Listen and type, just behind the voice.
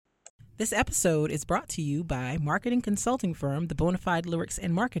This episode is brought to you by marketing consulting firm The Bonafide Lyrics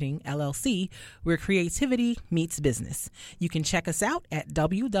and Marketing, LLC, where creativity meets business. You can check us out at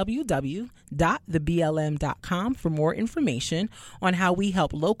www.theblm.com for more information on how we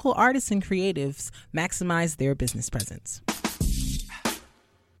help local artists and creatives maximize their business presence.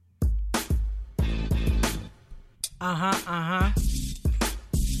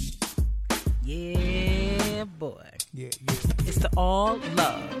 Yeah, boy. Yeah. It's the All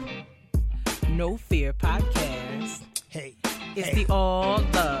Love, No Fear podcast. Hey. It's the All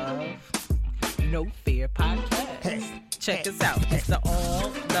Love, No Fear podcast. Hey. Check us out. It's the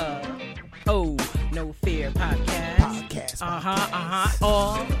All Love, Oh, No Fear podcast.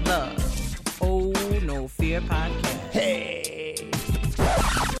 All Love, Oh, No Fear podcast. Hey.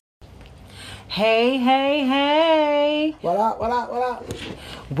 Hey. What up?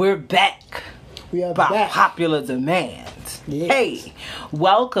 We're back. We are By back. popular demand. Yes. Hey,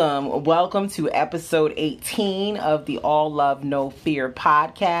 welcome to episode 18 of the All Love No Fear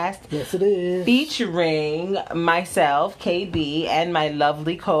podcast, Yes, it is. featuring myself, KB, and my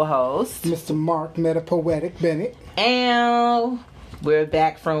lovely co-host. Mr. Mark Metapoetic Bennett, And we're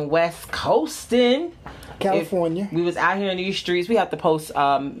back from West Coastin'. California. We was out here in these streets. We have to post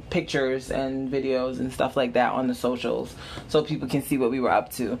pictures and videos and stuff like that on the socials so people can see what we were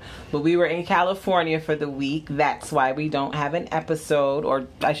up to. But we were in California for the week. That's why we don't have an episode, or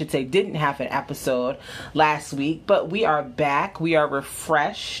I should say didn't have an episode last week. But we are back. We are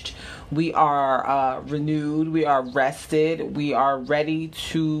refreshed. We are renewed. We are rested. We are ready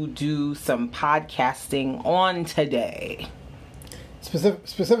to do some podcasting on today.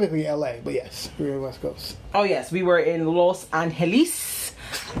 Specifically LA, but yes, we're in West Coast. Oh yes, we were in Los Angeles,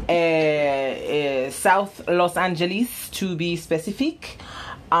 South Los Angeles to be specific.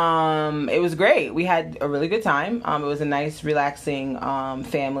 It was great. We had a really good time. It was a nice, relaxing,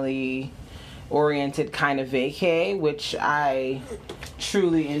 family-oriented kind of vacay, which I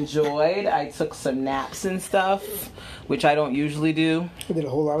truly enjoyed. I took some naps and stuff, which I don't usually do. We did a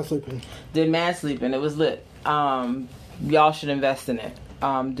whole lot of sleeping. Did mad sleeping. It was lit. Y'all should invest in it,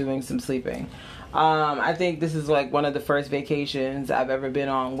 doing some sleeping. I think this is like one of the first vacations I've ever been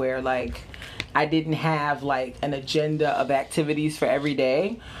on where like I didn't have like an agenda of activities for every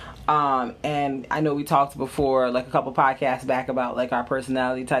day. And I know we talked before, like a couple podcasts back, about like our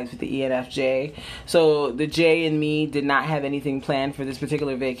personality types with the ENFJ. So the J and me did not have anything planned for this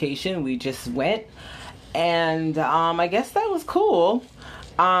particular vacation. We just went, and I guess that was cool.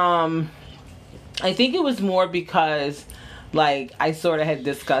 I think it was more because, like, I sort of had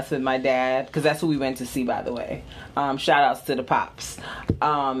discussed with my dad, because that's who we went to see, by the way. Shout outs to the Pops.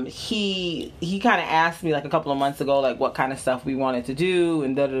 He kind of asked me, like, a couple of months ago, like, what kind of stuff we wanted to do,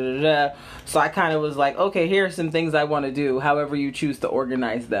 and da-da-da-da. So I kind of was like, okay, here are some things I want to do. However you choose to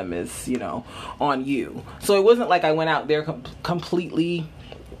organize them is, on you. So it wasn't like I went out there completely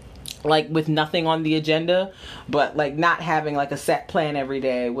like with nothing on the agenda, but like not having like a set plan every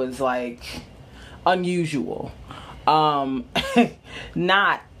day was like unusual. Not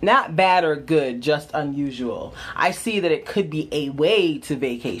bad or good, just unusual. I see that it could be a way to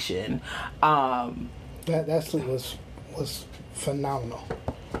vacation. That sleep was phenomenal.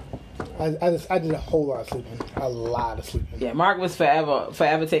 I did a whole lot of sleeping. A lot of sleeping. Yeah, Mark was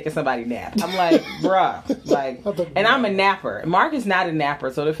forever taking somebody nap. I'm like, bruh, like, and I'm a napper. Mark is not a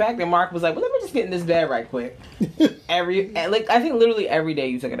napper, so the fact that Mark was like, well, let me just get in this bed right quick. I think literally every day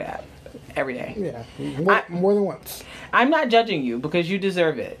you took a nap. Every day. Yeah, more than once. I'm not judging you because you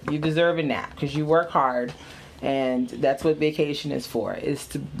deserve it. You deserve a nap because you work hard, and that's what vacation is for, is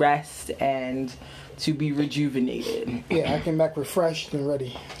to rest and to be rejuvenated. Yeah, I came back refreshed and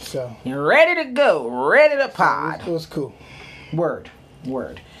ready. So you're ready to go, ready to pod. It was cool. Word.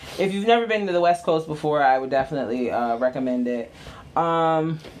 If you've never been to the West Coast before, I would definitely recommend it.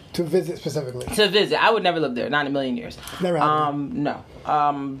 To visit specifically. To visit, I would never live there. Not in a million years. Never happened. No.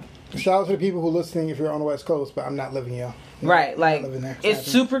 Shout out to the people who are listening if you're on the West Coast, but I'm not living here. Right, like, it's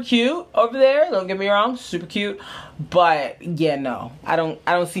super cute over there. Don't get me wrong, super cute. But yeah, no, I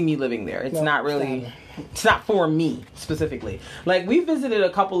don't see me living there. It's not really. It's not for me specifically. Like, we visited a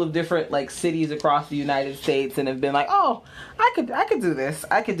couple of different like cities across the United States and have been like, oh, I could do this.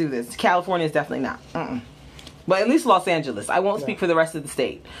 I could do this. California is definitely not. But at least Los Angeles. I won't speak for the rest of the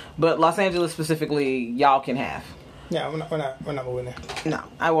state, but Los Angeles specifically, y'all can have. Yeah, we're not moving there. No,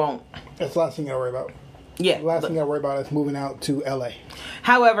 I won't. That's the last thing you gotta worry about. Yeah. The last thing you gotta worry about is moving out to LA.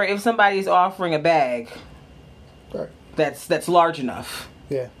 However, if somebody's offering a bag Right. that's large enough,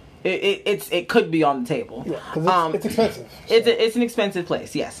 yeah, It could be on the table. Yeah, because it's expensive. So. It's an expensive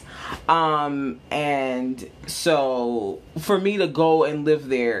place, yes. And so for me to go and live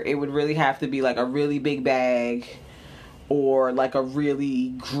there, it would really have to be like a really big bag, or like a really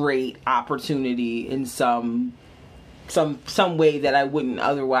great opportunity in some way that I wouldn't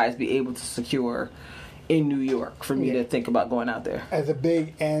otherwise be able to secure in New York for me to think about going out there. As a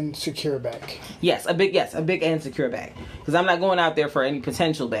big and secure bag. Yes, a big and secure bag. Because I'm not going out there for any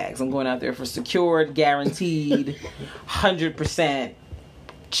potential bags. I'm going out there for secured, guaranteed, 100%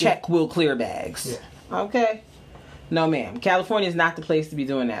 check will clear bags. Yeah. Okay. No, ma'am. California is not the place to be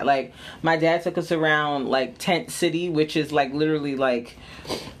doing that. Like, my dad took us around, like, Tent City, which is, like, literally, like,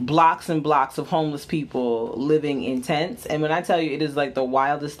 blocks and blocks of homeless people living in tents. And when I tell you, it is, like, the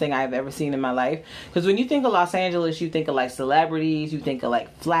wildest thing I've ever seen in my life. Because when you think of Los Angeles, you think of, like, celebrities. You think of,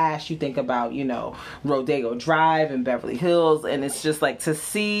 like, Flash. You think about, you know, Rodeo Drive and Beverly Hills. And it's just, like, to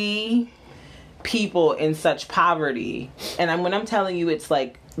see people in such poverty. And when I'm telling you, it's,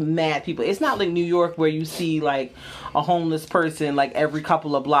 like, mad people. It's not like New York where you see like a homeless person like every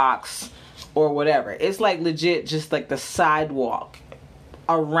couple of blocks or whatever. It's like legit just like the sidewalk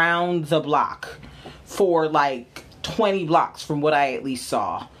around the block for like 20 blocks from what I at least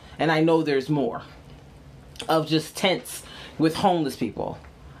saw. And I know there's more of just tents with homeless people.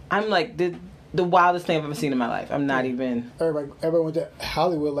 I'm like the wildest thing I've ever seen in my life. I'm not even. Everybody went to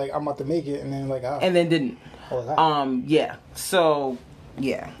Hollywood like I'm about to make it, and then like and then didn't. Yeah. So.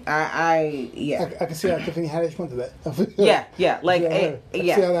 Yeah, I can see how Tiffany Haddish went to that. yeah, like see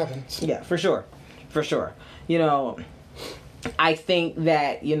how that happens. Yeah, for sure. You know, I think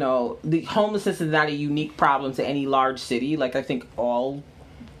that the homelessness is not a unique problem to any large city. Like I think all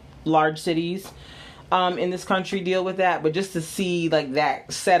large cities in this country deal with that, but just to see like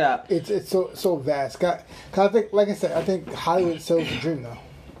that setup, it's so vast. 'Cause I think, like I said, I think Hollywood sells a dream though.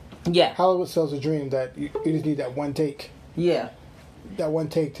 Yeah, Hollywood sells a dream that you just need that one take. Yeah. That one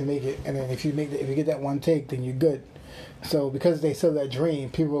take to make it, and then if you get that one take, then you're good. So because they sell that dream,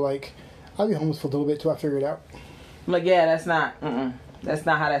 people are like, I'll be homeless for a little bit till I figure it out. I'm like, yeah, that's not how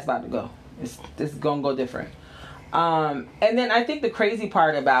that's about to go. This is gonna go different. And then I think the crazy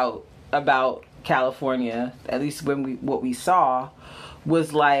part about California, at least what we saw,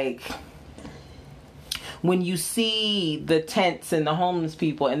 was like when you see the tents and the homeless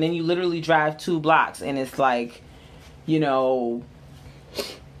people, and then you literally drive 2 blocks, and it's like,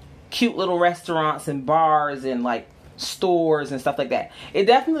 cute little restaurants and bars and like stores and stuff like that. It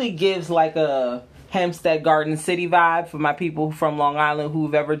definitely gives like a Hempstead Garden City vibe for my people from Long Island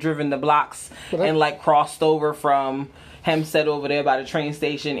who've ever driven the blocks and like crossed over from Hempstead over there by the train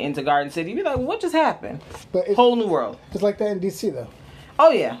station into Garden City. You'd be like, what just happened? But whole new world. It's like that in DC though.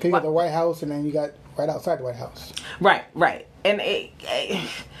 Oh yeah. You got the White House, and then you got right outside the White House. Right. And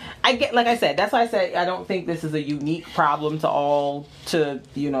I get, like I said, that's why I said I don't think this is a unique problem to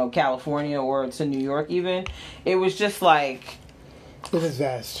California or to New York even. It was just like, it is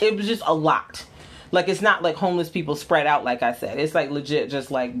vast. It was just a lot. Like, it's not like homeless people spread out, like I said. It's like legit just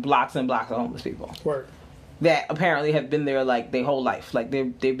like blocks and blocks of homeless people. Word. That apparently have been there like their whole life. Like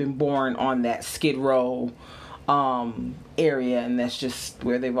they've been born on that Skid Row area, and that's just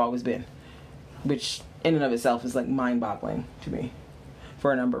where they've always been. Which in and of itself is like mind-boggling to me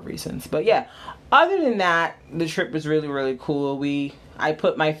for a number of reasons. But yeah, other than that, the trip was really, really cool. I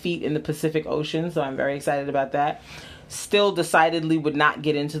put my feet in the Pacific Ocean, so I'm very excited about that. Still decidedly would not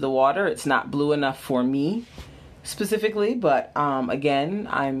get into the water. It's not blue enough for me specifically, but again,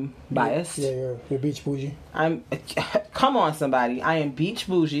 I'm biased. Yeah, you're beach bougie. Come on, somebody. I am beach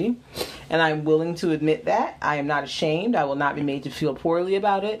bougie, and I'm willing to admit that. I am not ashamed. I will not be made to feel poorly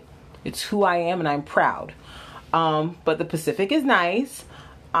about it. It's who I am, and I'm proud. But the Pacific is nice.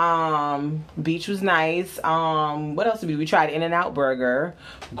 Beach was nice. What else did we tried In-N-Out Burger.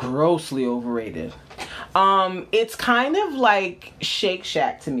 Grossly overrated. It's kind of like Shake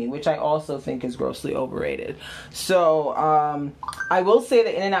Shack to me, which I also think is grossly overrated. So, I will say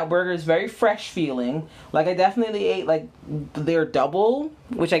that In-N-Out Burger is very fresh feeling. Like, I definitely ate, like, their double,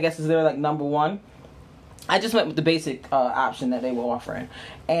 which I guess is their, like, number 1. I just went with the basic option that they were offering.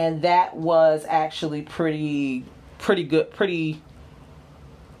 And that was actually pretty good.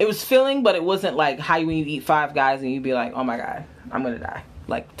 It was filling, but it wasn't like how when you eat Five Guys and you'd be like, oh my God, I'm going to die.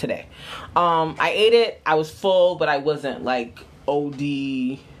 Like today. I ate it. I was full, but I wasn't like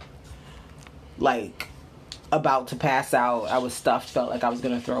OD, like about to pass out. I was stuffed, felt like I was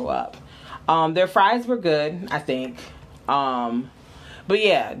going to throw up. Their fries were good, I think. But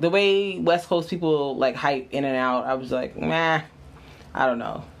yeah, the way West Coast people like hype In-N-Out, I was like, nah, I don't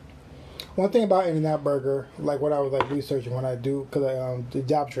know. One thing about In-N-Out Burger, like what I was like researching when I do, because I the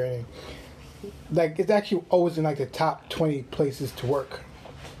job training, like it's actually always in like the top 20 places to work.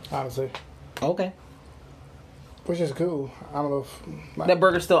 Honestly, Okay. which is cool. I don't know if That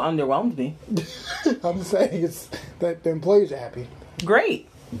burger still underwhelmed me. I'm just saying it's that the employees are happy. Great.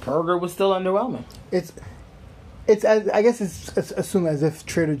 Burger was still underwhelming. It's I guess it's assumed as if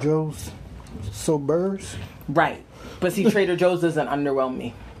Trader Joe's sold burgers. Right. But see, Trader Joe's doesn't underwhelm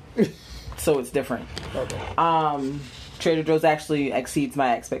me. So it's different. Okay. Trader Joe's actually exceeds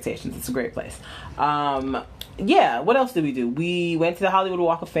my expectations. It's a great place. Yeah, what else did we do? We went to the Hollywood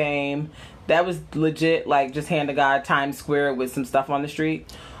Walk of Fame. That was legit, like just hand to God Times Square with some stuff on the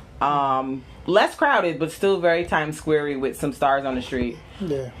street. Less crowded, but still very Times Square-y with some stars on the street.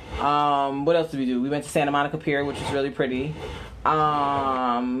 Yeah. What else did we do? We went to Santa Monica Pier, which is really pretty.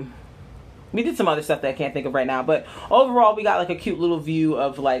 We did some other stuff that I can't think of right now, but overall we got like a cute little view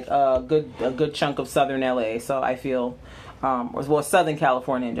of like a good chunk of Southern LA. So I feel, well, Southern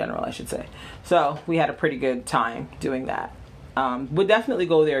California in general, I should say. So we had a pretty good time doing that. Would definitely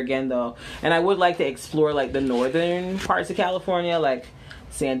go there again though, and I would like to explore like the northern parts of California, like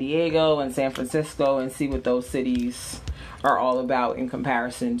San Diego and San Francisco, and see what those cities are all about in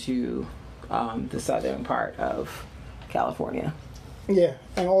comparison to the southern part of California. Yeah,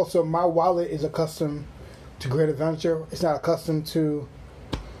 and also my wallet is accustomed to Great Adventure. It's not accustomed to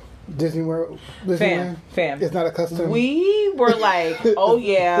Disney World. Disneyland. Fam. It's not accustomed. We were like, oh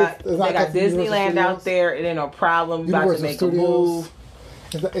yeah, It's they not got accustomed to Universal Disneyland out Studios. there. It ain't no problem. About to Universal make Studios. a move.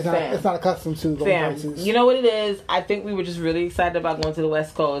 It's not accustomed to the Fam, prices. you know what it is? I think we were just really excited about going to the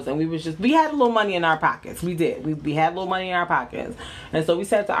West Coast, and we had a little money in our pockets. We did. We had a little money in our pockets, and so we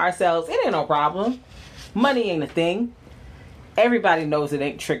said to ourselves, it ain't no problem. Money ain't a thing. Everybody knows it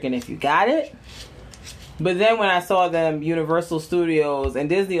ain't tricking if you got it. But then when I saw them Universal Studios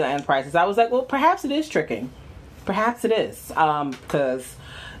and Disneyland prices, I was like, well, perhaps it is tricking. Perhaps it is. Because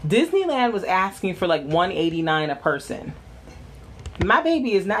Disneyland was asking for like $189 a person. My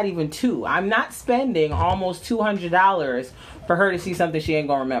baby is not even 2. I'm not spending almost $200 for her to see something she ain't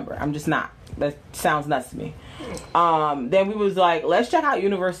gonna remember. I'm just not. That sounds nuts to me. Then we was like, let's check out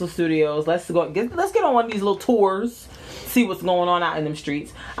Universal Studios. Let's get on one of these little tours. See what's going on out in them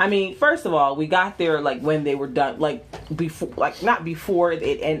streets. I mean, first of all, we got there like when they were done, like before, like not before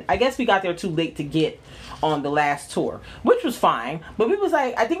it, and I guess we got there too late to get on the last tour, which was fine. But we was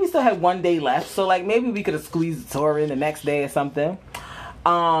like, I think we still had 1 day left, so like maybe we could have squeezed the tour in the next day or something.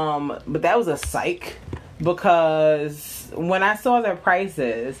 But that was a psych, because when I saw their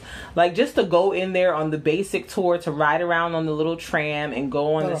prices, like just to go in there on the basic tour, to ride around on the little tram and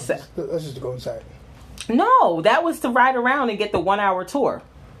go on Let's just go inside. No, that was to ride around and get the 1 hour tour.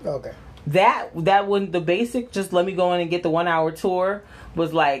 Okay. That when the basic, just let me go in and get the 1 hour tour,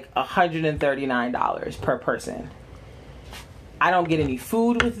 was like $139 per person. I don't get any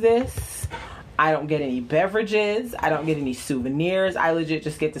food with this. I don't get any beverages. I don't get any souvenirs. I legit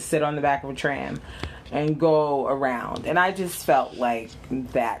just get to sit on the back of a tram and go around. And I just felt like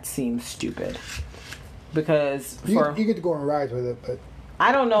that seemed stupid. Because you get to go on rides with it, but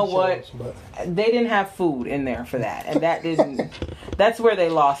I don't know what, they didn't have food in there for that, and that's where they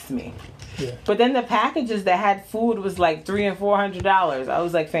lost me. Yeah. But then the packages that had food was like $300 and $400. I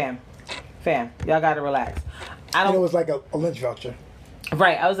was like, fam, y'all gotta relax. And it was like a lunch voucher.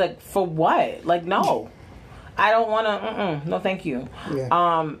 Right. I was like, for what? Like, no. I don't want to, no thank you.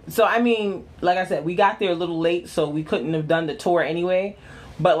 Yeah. So I mean, like I said, we got there a little late, so we couldn't have done the tour anyway.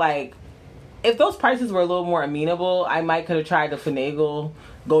 But like, if those prices were a little more amenable, I might could have tried to finagle,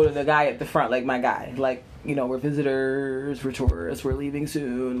 go to the guy at the front, like my guy, like, you know, we're visitors, we're tourists, we're leaving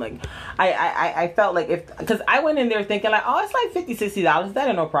soon. Like, I felt like because I went in there thinking like, oh, it's like $50-$60, that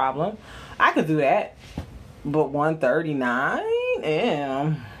ain't no problem, I could do that. But $139,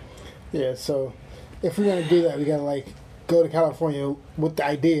 damn. Yeah. So if we're gonna do that, we gotta like go to California with the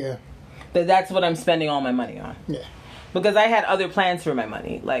idea That's what I'm spending all my money on. Yeah. Because I had other plans for my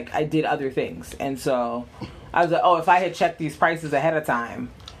money. Like, I did other things. And so I was like, oh, if I had checked these prices ahead of time.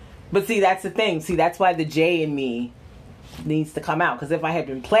 But see, that's the thing. See, that's why the J in me needs to come out. Because if I had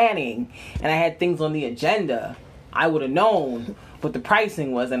been planning and I had things on the agenda, I would have known what the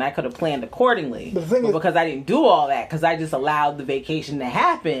pricing was and I could have planned accordingly. But the thing is, because I didn't do all that, because I just allowed the vacation to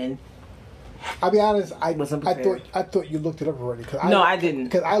happen. I'll be honest. I thought you looked it up already. No, I didn't.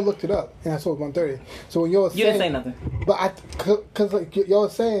 Because I looked it up and I saw it was $130. So when you didn't say nothing. But because like y'all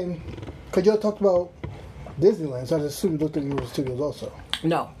saying, because y'all talked about Disneyland, so I just assumed you looked at Universal Studios also.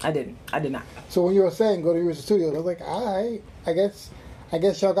 No, I didn't. I did not. So when you were saying go to Universal Studios, I was like, all right, I guess I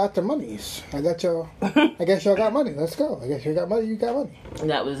guess y'all got the monies. I guess y'all got money. Let's go. I guess you got money. You got money.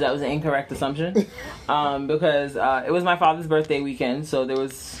 That was an incorrect assumption, because it was my father's birthday weekend, so there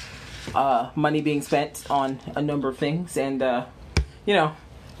was money being spent on a number of things, and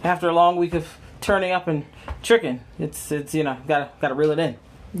after a long week of turning up and tricking, it's gotta reel it in,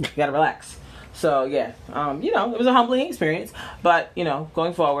 gotta relax. So yeah, it was a humbling experience, but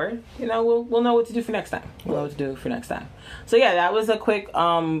going forward, we'll know what to do for next time. So yeah, that was a quick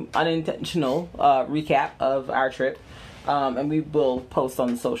unintentional recap of our trip, and we will post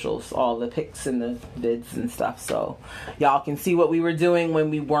on the socials all the pics and the vids and stuff, so y'all can see what we were doing when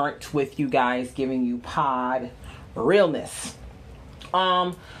we weren't with you guys, giving you pod realness.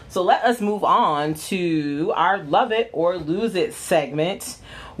 So let us move on to our Love It or Lose It segment,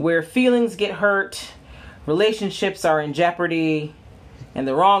 where feelings get hurt, relationships are in jeopardy, and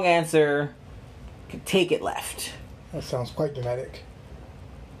the wrong answer can take it left. That sounds quite dramatic.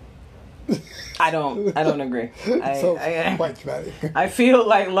 I don't agree. Quite dramatic. I feel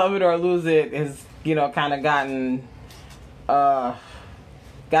like Love It or Lose It is, kind of gotten a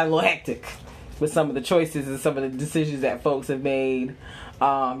little hectic with some of the choices and some of the decisions that folks have made.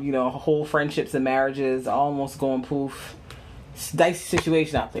 Whole friendships and marriages almost going poof. It's a dicey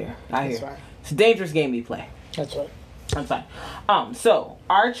situation out there. That's right. It's a dangerous game we play. That's right. I'm fine. So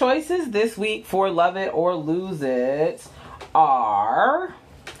our choices this week for Love It or Lose It are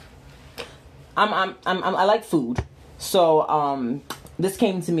I like food. So this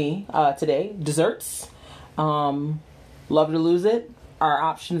came to me today. Desserts. Love It or Lose It. Our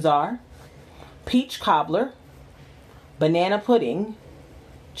options are peach cobbler, banana pudding,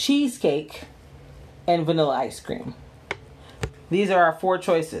 cheesecake, and vanilla ice cream. These are our 4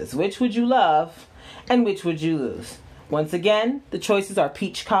 choices. Which would you love and which would you lose? Once again, the choices are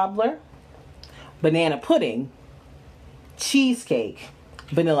peach cobbler, banana pudding, cheesecake,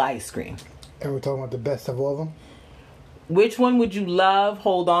 vanilla ice cream. And we're talking about the best of all of them? Which one would you love,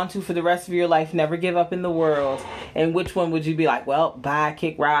 hold on to for the rest of your life, never give up in the world? And which one would you be like, well, bye,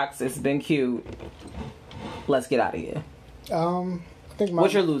 kick rocks, it's been cute, let's get out of here? I think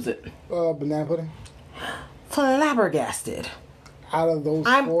what's your lose it? Banana pudding. Flabbergasted. Out of those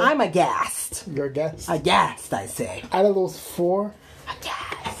 4, I'm aghast. You're aghast? Aghast, I say. Out of those 4,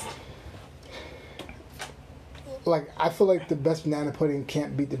 aghast. Like, I feel like the best banana pudding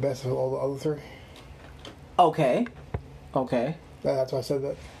can't beat the best of all the other 3. Okay. That's why I said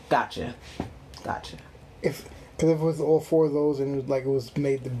that. Gotcha. Because if it was all 4 of those and it was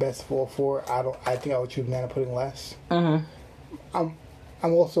made the best of all 4, I think I would choose banana pudding last. Mm-hmm.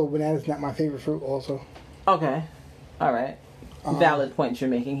 I'm also, banana's not my favorite fruit also. Okay. All right. Valid point you're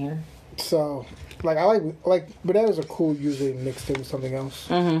making here. So, like, I like bananas are cool usually mixed in with something else.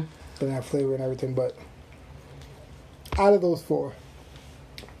 Mm-hmm. Banana flavor and everything, but out of those 4,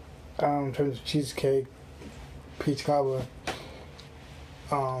 in terms of cheesecake, peach cobbler,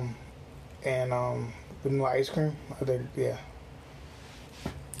 and vanilla ice cream, I think, yeah.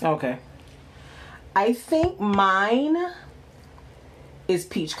 Okay. I think mine is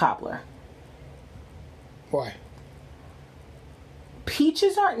peach cobbler. Why?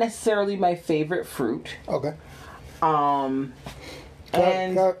 Peaches aren't necessarily my favorite fruit. Okay. And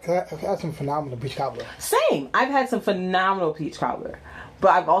I've had some phenomenal peach cobbler. Same. I've had some phenomenal peach cobbler, but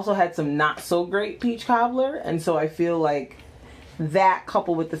I've also had some not so great peach cobbler, and so I feel like that,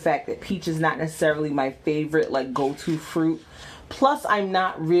 coupled with the fact that peach is not necessarily my favorite go-to fruit. Plus, I'm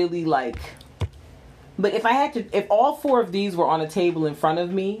not really but if all 4 of these were on a table in front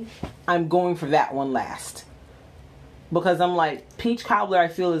of me, I'm going for that one last. Because I'm peach cobbler, I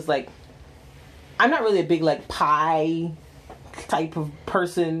feel is I'm not really a big pie type of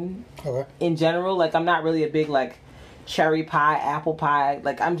person. Okay. In general. I'm not really a big cherry pie, apple pie.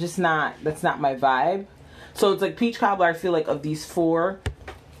 I'm just not, that's not my vibe. So it's peach cobbler, I feel of these 4,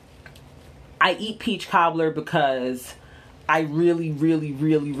 I eat peach cobbler because I really, really,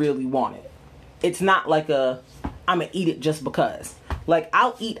 really, really want it. It's not I'm gonna eat it just because.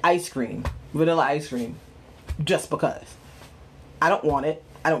 I'll eat ice cream, vanilla ice cream, just because. I don't want it.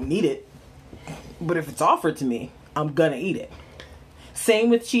 I don't need it. But if it's offered to me, I'm gonna eat it.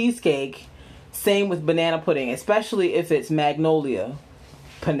 Same with cheesecake. Same with banana pudding, especially if it's magnolia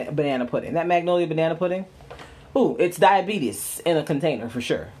banana pudding. That magnolia banana pudding, ooh, it's diabetes in a container for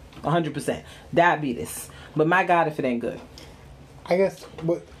sure. 100%. Diabetes. But my God, if it ain't good.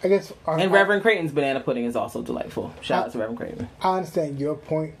 And Reverend Creighton's banana pudding is also delightful. Shout out to Reverend Creighton. I understand your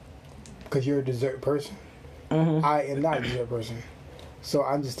point because you're a dessert person. Mm-hmm. I am not a dessert person. So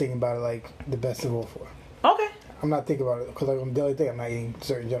I'm just thinking about it the best of all 4. Okay. I'm not thinking about it because on the daily thing, I'm not eating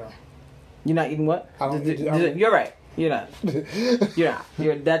dessert in general. You're not eating what? I don't eat dessert. You're right. You're not.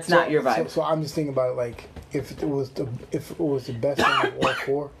 You're not. That's not your vibe. So I'm just thinking about it like if it was the best thing of all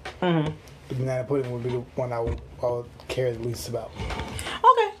four, the banana pudding would be the one I would care the least about.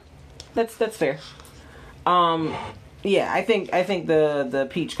 Okay, that's fair. Yeah, I think the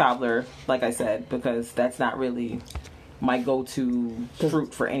peach cobbler, like I said, because that's not really my go-to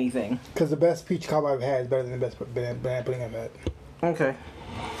fruit for anything. Because the best peach cobbler I've had is better than the best banana pudding I've had. Okay.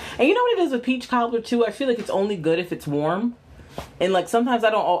 And you know what it is with peach cobbler too? I feel like it's only good if it's warm, and like sometimes I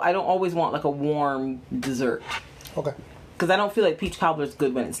don't always want like a warm dessert. Okay. Because I don't feel like peach cobbler is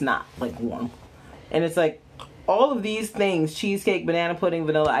good when it's not like warm, and it's like all of these things: cheesecake, banana pudding,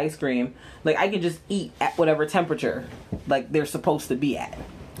 vanilla ice cream. Like I can just eat at whatever temperature like they're supposed to be at.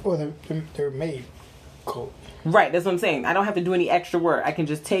 Well, they're made cold. Right, that's what I'm saying. I don't have to do any extra work. I can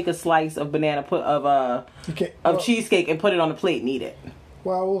just take a slice of cheesecake and put it on a plate and eat it.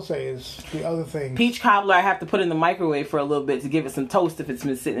 What I will say is the other thing. Peach cobbler, I have to put in the microwave for a little bit to give it some toast if it's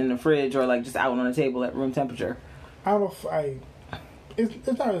been sitting in the fridge or like just out on the table at room temperature. I don't know if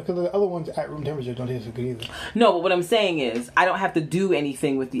it's not because the other ones at room temperature don't taste so good either. No, but what I'm saying is I don't have to do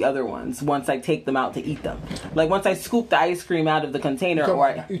anything with the other ones once I take them out to eat them. Like once I scoop the ice cream out of the container,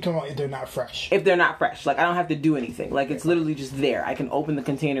 you're talking about if they're not fresh. If they're not fresh, like I don't have to do anything. Like it's literally just there. I can open the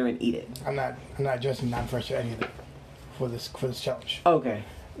container and eat it. I'm not addressing non-fresh or anything for this challenge. Okay.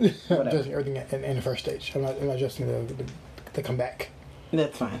 I'm addressing everything in the first stage. I'm not addressing the comeback.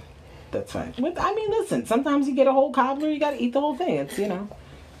 That's fine. That's fine. I mean, listen. Sometimes you get a whole cobbler, you got to eat the whole thing. It's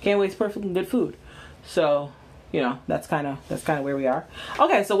can't waste perfectly good food. So, that's kind of where we are.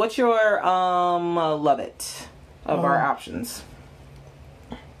 Okay, so what's your love it of our options?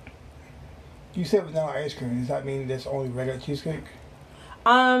 You said vanilla ice cream. Does that mean there's only regular cheesecake?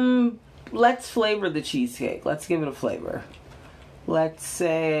 Let's flavor the cheesecake. Let's give it a flavor. Let's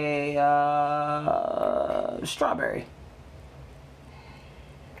say strawberry.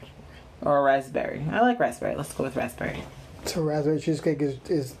 Or raspberry. I like raspberry. Let's go with raspberry. So raspberry cheesecake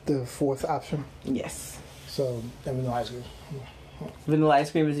is the fourth option? Yes. So vanilla ice cream. Vanilla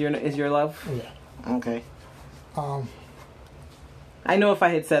ice cream is your love? Yeah. Okay. I know if I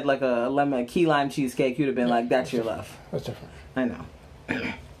had said like a key lime cheesecake, you'd have been like, that's your love. That's different. I know.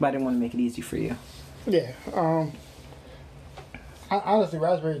 But I didn't want to make it easy for you. Yeah. Honestly,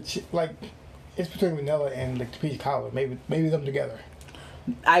 raspberry it's between vanilla and the peach cobbler. Maybe them together.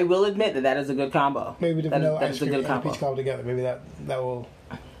 I will admit that is a good combo. Maybe the vanilla ice cream and the peach cobbler together. Maybe that would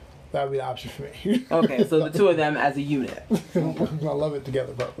be the option for me. Okay, so the two of them as a unit. I love it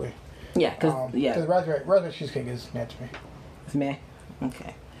together, probably. Yeah, because raspberry cheesecake is meh to me. It's meh.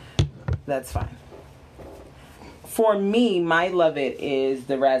 Okay, that's fine. For me, my love it is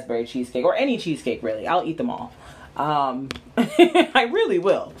the raspberry cheesecake or any cheesecake really. I'll eat them all. I really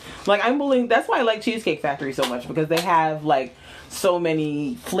will. Like I'm willing. That's why I like Cheesecake Factory so much because they have like so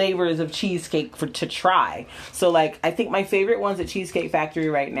many flavors of cheesecake to try. So like I think my favorite ones at Cheesecake Factory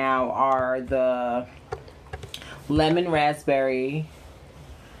right now are the lemon raspberry.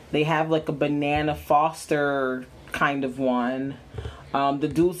 They have like a banana Foster kind of one.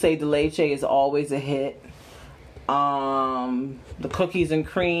 The dulce de leche is always a hit. The cookies and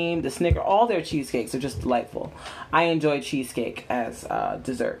cream, the Snicker, all their cheesecakes are just delightful. I enjoy cheesecake as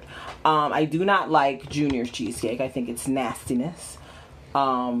dessert. I do not like Junior's cheesecake. I think it's nastiness.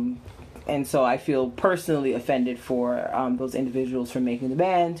 And so I feel personally offended for those individuals from making the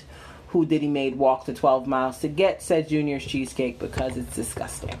band who Diddy made walk the 12 miles to get said Junior's cheesecake because it's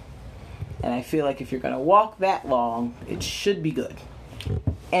disgusting. And I feel like if you're going to walk that long, it should be good.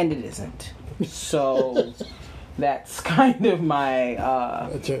 And it isn't. So that's kind of my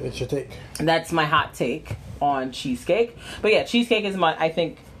it's your take. That's my hot take on cheesecake. But yeah, cheesecake is one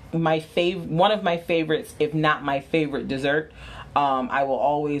of my favorites, if not my favorite dessert. I will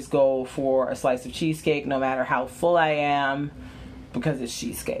always go for a slice of cheesecake no matter how full I am because it's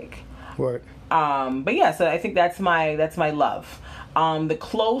cheesecake. Right. But yeah, so I think that's my love. The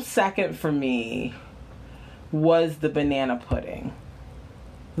close second for me was the banana pudding,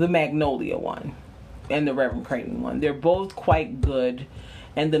 the Magnolia one, and the Reverend Creighton one. They're both quite good,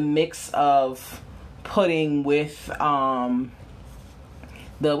 and the mix of pudding with what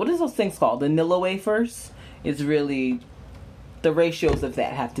is those things called? The Nilla wafers is really, the ratios of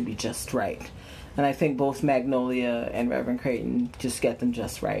that have to be just right. And I think both Magnolia and Reverend Creighton just get them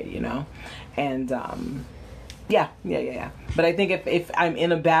just right, And yeah. But I think if I'm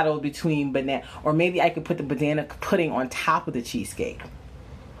in a battle between banana, or maybe I could put the banana pudding on top of the cheesecake.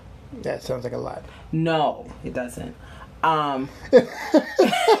 That sounds like a lot. No, it doesn't. Like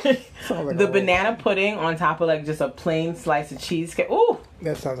the banana pudding on top of like just a plain slice of cheesecake. Ooh,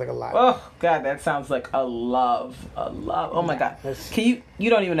 That sounds like a lot. Oh God, that sounds like a love. Oh my God, can you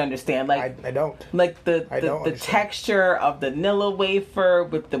don't even understand. Like I don't. Like the understand. texture of the Nilla wafer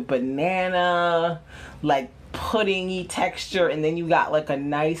with the banana, like puddingy texture, and then you got like a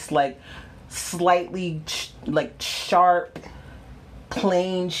nice like slightly like sharp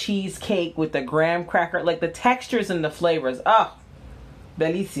plain cheesecake with the graham cracker. Like the textures and the flavors. Oh,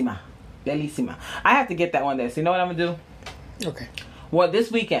 bellissima. I have to get that one day. So you know what I'm gonna do? Okay. Well,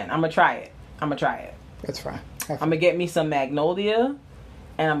 this weekend I'm gonna try it. That's fine. I'm gonna get me some Magnolia,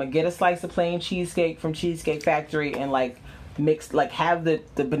 and I'm gonna get a slice of plain cheesecake from Cheesecake Factory, and like mix, like have the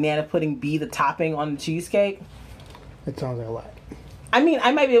banana pudding be the topping on the cheesecake. It sounds like a lot. I mean,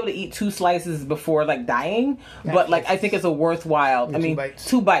 I might be able to eat 2 slices before like dying, but like I think it's a worthwhile. I mean,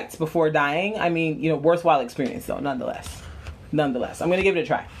 2 bites before dying. I mean, worthwhile experience though, nonetheless. I'm gonna give it a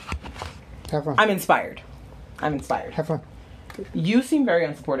try. Have fun. I'm inspired. Have fun. You seem very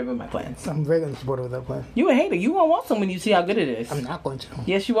unsupportive of my plans. I'm very unsupportive of that plan. You a hater. You gonna want some when you see how good it is. I'm not going to.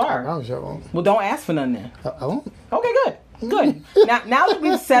 Yes, you are. I won't. Well, don't ask for none then. I won't. Okay, good. Now that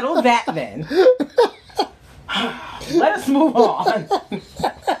we've settled that, then let us move on.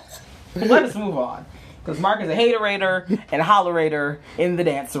 Because Mark is a haterator and a hollerator in the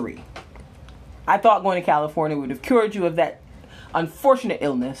dancery. I thought going to California would have cured you of that unfortunate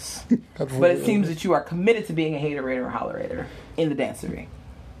illness, but it seems that you are committed to being a haterator or hollerator in the dancery.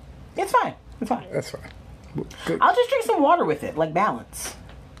 It's fine. That's fine. Good. I'll just drink some water with it, like balance.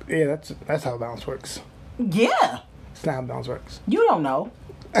 Yeah, that's how balance works. Yeah. It's not how balance works. You don't know.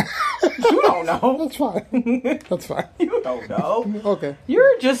 You don't know. That's fine. That's fine. You don't know. Okay.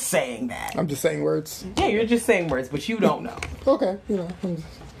 You're just saying that. I'm just saying words. Yeah, you're just saying words, but you don't know. Okay.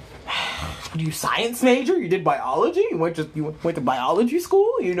 You science major? You did biology? You went to biology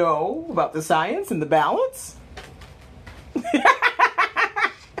school? You know about the science and the balance?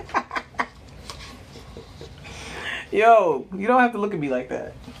 Yo, you don't have to look at me like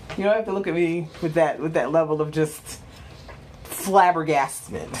that. You don't have to look at me with that level of just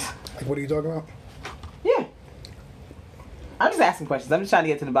flabbergastment. Like, what are you talking about? Yeah. I'm just asking questions. I'm just trying to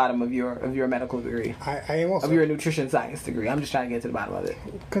get to the bottom of your medical degree. I am also. Of your nutrition science degree. I'm just trying to get to the bottom of it.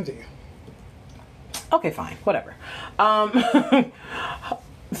 Continue. Okay, fine. Whatever.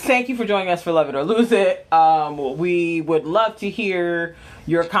 Thank you for joining us for Love It or Lose It. We would love to hear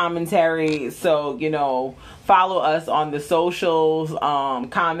your commentary. So, follow us on the socials,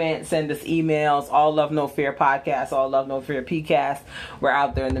 comment, send us emails, All Love No Fear podcast, All Love No Fear PCast. We're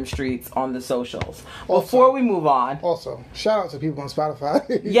out there in them streets on the socials. Before we move on. Also, shout out to people on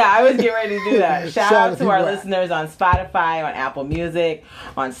Spotify. Yeah, I was getting ready to do that. Shout out to our listeners on Spotify, on Apple Music,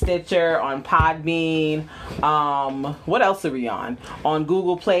 on Stitcher, on Podbean. What else are we on? On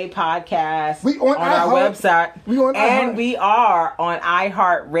Google Play Podcast. We on our website. We are on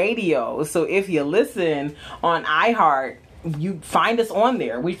iHeartRadio. So if you listen on iHeart, you find us on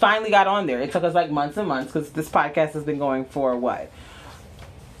there. We finally got on there. It took us like months and months because this podcast has been going for what?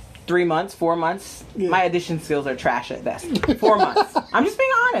 3 months, 4 months. Yeah. My addition skills are trash at best. 4 months. I'm just being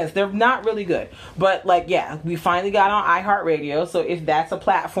honest. They're not really good. But we finally got on iHeartRadio. So if that's a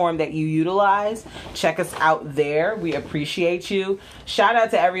platform that you utilize, check us out there. We appreciate you. Shout out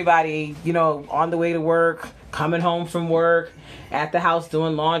to everybody, on the way to work, coming home from work, at the house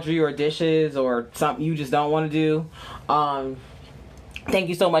doing laundry or dishes or something you just don't want to do. Thank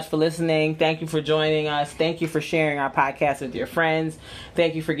you so much for listening. Thank you for joining us. Thank you for sharing our podcast with your friends.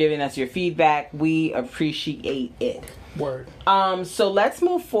 Thank you for giving us your feedback. We appreciate it. Word. So let's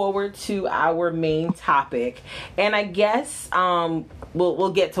move forward to our main topic. And I guess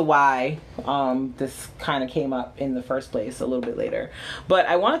we'll get to why this kind of came up in the first place a little bit later. But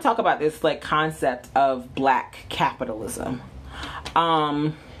I want to talk about this concept of black capitalism.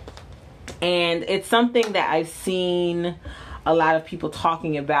 And it's something that I've seen a lot of people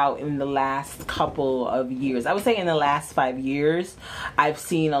talking about in the last couple of years. I would say in the last 5 years, I've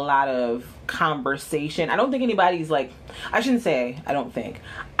seen a lot of conversation. I don't think anybody's I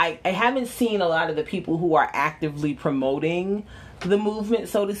haven't seen a lot of the people who are actively promoting the movement,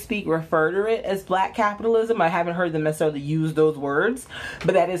 so to speak, refer to it as black capitalism. I haven't heard them necessarily use those words,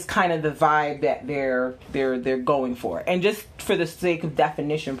 but that is kind of the vibe that they're going for. And just for the sake of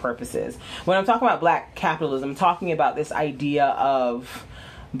definition purposes, when I'm talking about black capitalism, I'm talking about this idea of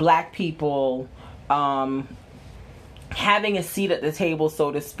black people having a seat at the table,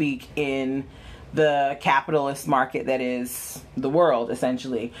 so to speak, in the capitalist market that is the world,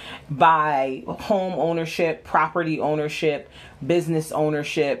 essentially, by home ownership, property ownership, business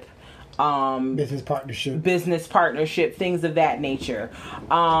ownership, business partnership, things of that nature.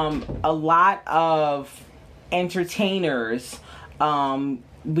 A lot of entertainers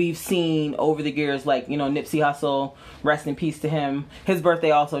We've seen over the years, like, Nipsey Hussle, rest in peace to him. His birthday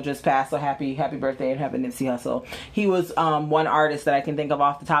also just passed, so happy birthday and happy Nipsey Hussle. He was one artist that I can think of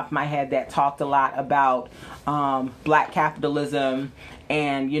off the top of my head that talked a lot about black capitalism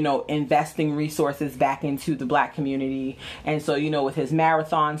and, investing resources back into the black community. And so, with his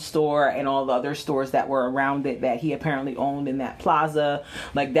Marathon store and all the other stores that were around it that he apparently owned in that plaza,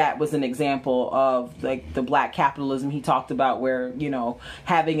 like, that was an example of, like, the black capitalism he talked about, where,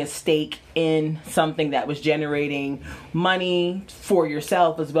 having a stake in something that was generating money for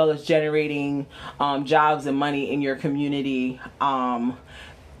yourself as well as generating jobs and money in your community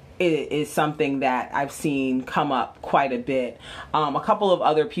is something that I've seen come up quite a bit. A couple of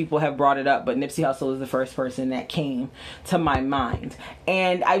other people have brought it up, but Nipsey Hussle is the first person that came to my mind.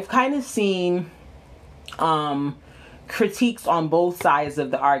 And I've kind of seen critiques on both sides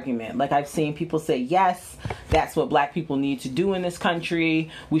of the argument. Like, I've seen people say, yes, that's what black people need to do in this country.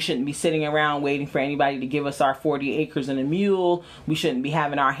 We shouldn't be sitting around waiting for anybody to give us our 40 acres and a mule. We shouldn't be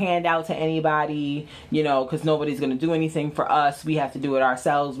having our hand out to anybody, because nobody's going to do anything for us. We have to do it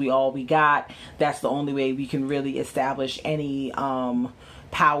ourselves. We got. That's the only way we can really establish any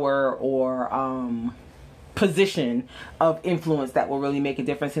power or position of influence that will really make a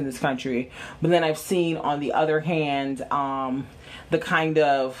difference in this country. But then I've seen, on the other hand, the kind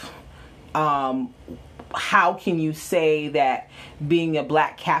of how can you say that being a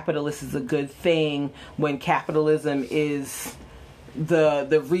black capitalist is a good thing when capitalism is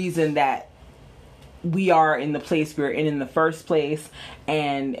the reason that we are in the place we're in the first place,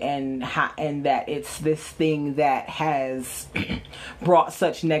 and that it's this thing that has brought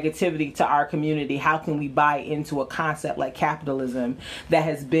such negativity to our community. How can we buy into a concept like capitalism that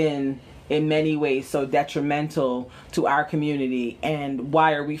has been in many ways so detrimental to our community? And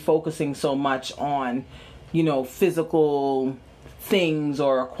why are we focusing so much on, physical things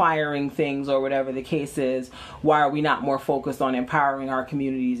or acquiring things or whatever the case is? Why are we not more focused on empowering our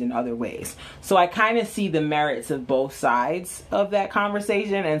communities in other ways? So I kind of see the merits of both sides of that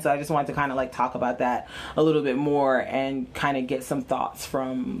conversation, and so I just wanted to kind of like talk about that a little bit more and kind of get some thoughts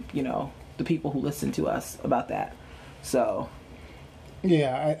from the people who listen to us about that. So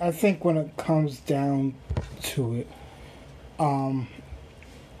yeah, I think when it comes down to it, I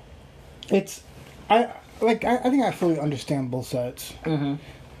think I fully understand both sides. Mm-hmm.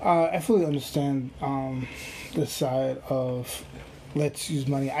 I fully understand the side of let's use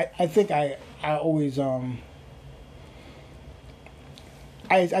money. I think I always I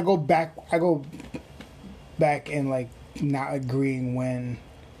go back and like not agreeing when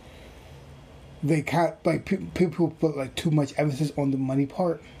they people put like too much emphasis on the money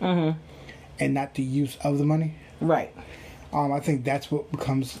part, mm-hmm. and not the use of the money. Right. I think that's what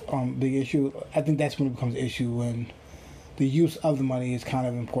becomes the issue. I think that's when it becomes an issue, when the use of the money is kind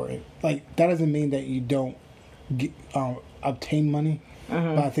of important. Like, that doesn't mean that you don't obtain money,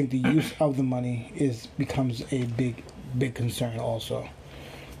 mm-hmm. but I think the use of the money becomes a big concern also.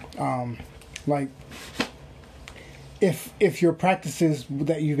 Like, if your practices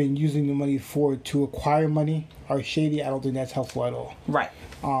that you've been using the money for to acquire money are shady, I don't think that's helpful at all. Right.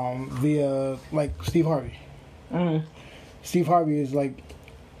 Via like Steve Harvey. Mm-hmm. Steve Harvey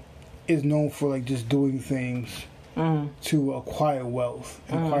is known for like just doing things mm-hmm. to acquire wealth,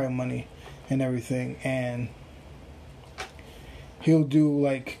 mm-hmm. acquire money, and everything, and he'll do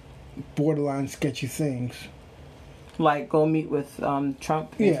like borderline sketchy things. Like go meet with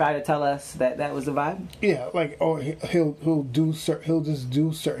Trump and try to tell us that was the vibe. Yeah, like he'll just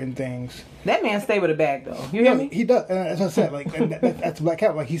do certain things. That man stay with a bag though. You hear me? He does. And as I said, like that's Black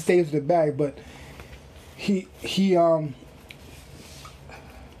Cap. Like he stays with the bag, but he's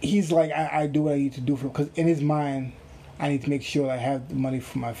like I do what I need to do for, because in his mind I need to make sure I have the money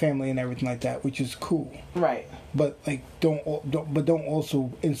for my family and everything like that, which is cool. Right. But like don't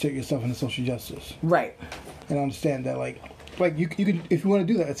also insert yourself into social justice. Right. And understand that like you can, if you want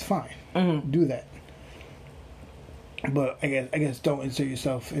to do that, it's fine. Mm-hmm. Do that. But I guess don't insert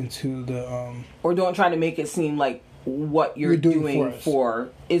yourself into the or don't try to make it seem like what you're doing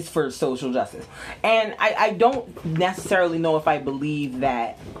for social justice. And I don't necessarily know if I believe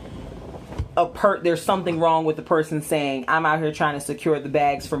that there's something wrong with the person saying, I'm out here trying to secure the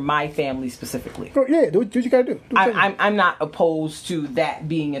bags for my family specifically. Oh, yeah, do what you gotta do. I'm not opposed to that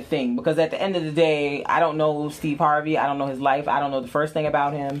being a thing, because at the end of the day, I don't know Steve Harvey. I don't know his life. I don't know the first thing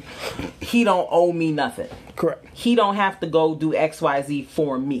about him. He don't owe me nothing. Correct. He don't have to go do XYZ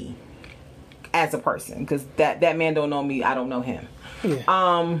for me as a person, because that man don't know me. I don't know him.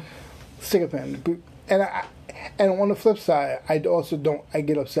 Yeah. Sick of him. And on the flip side, I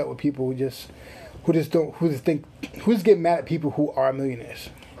get upset with people who just who just get mad at people who are millionaires.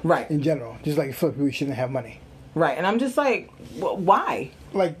 Right. In general, just like feel like people shouldn't have money. Right, and I'm just like, why?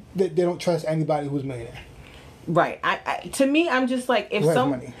 Like they don't trust anybody who's a millionaire. Right. To me, I'm just like, if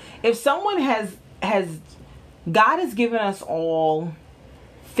someone has God has given us all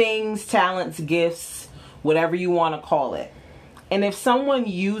things, talents, gifts, whatever you want to call it, and if someone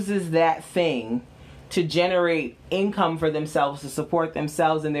uses that thing to generate income for themselves, to support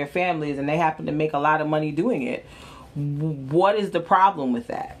themselves and their families, and they happen to make a lot of money doing it, what is the problem with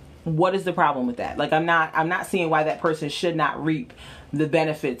that? What is the problem with that? Like, I'm not seeing why that person should not reap the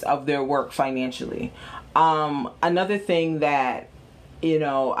benefits of their work financially. Another thing that,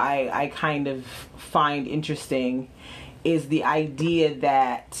 I kind of find interesting is the idea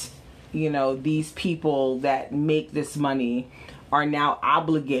that, these people that make this money are now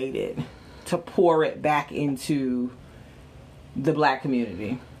obligated to pour it back into the black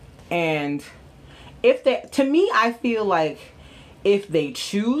community. And to me, I feel like if they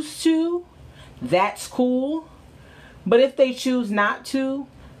choose to, that's cool. But if they choose not to,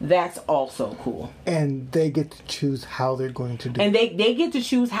 that's also cool. And they get to choose how they're going to do it. And they get to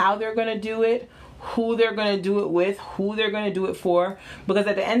choose how they're going to do it, who they're going to do it with, who they're going to do it for. Because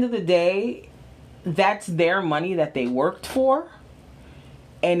at the end of the day, that's their money that they worked for.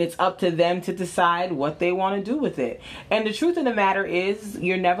 And it's up to them to decide what they want to do with it. And the truth of the matter is,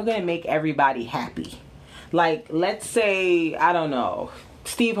 you're never going to make everybody happy. Like, let's say, I don't know,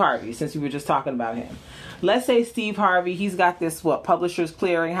 Steve Harvey, since we were just talking about him. Let's say Steve Harvey, he's got this, Publishers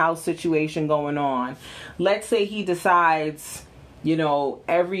Clearinghouse situation going on. Let's say he decides,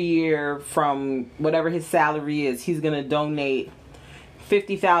 every year from whatever his salary is, he's going to donate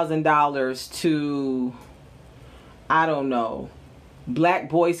 $50,000 to, I don't know, Black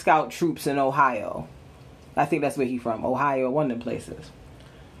Boy Scout troops in Ohio. I think that's where he's from. Ohio, one of them places.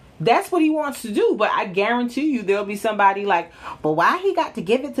 That's what he wants to do. But I guarantee you there'll be somebody like, but why he got to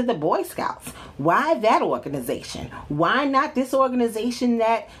give it to the Boy Scouts? Why that organization? Why not this organization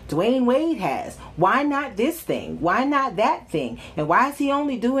that Dwayne Wade has? Why not this thing? Why not that thing? And why is he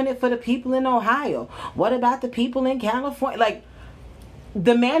only doing it for the people in Ohio? What about the people in California? Like,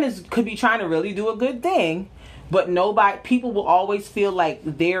 the man could be trying to really do a good thing. But people will always feel like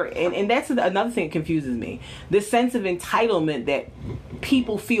they're, and that's another thing that confuses me. This sense of entitlement that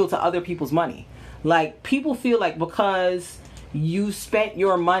people feel to other people's money. Like, people feel like because you spent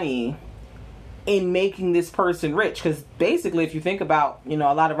your money in making this person rich, because basically if you think about, a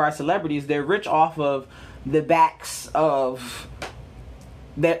lot of our celebrities, they're rich off of the backs of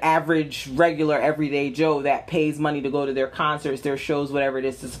that average, regular, everyday Joe that pays money to go to their concerts, their shows, whatever it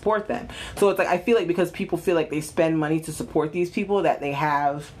is, to support them. So it's like, I feel like because people feel like they spend money to support these people, that they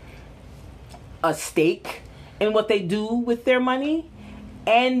have a stake in what they do with their money.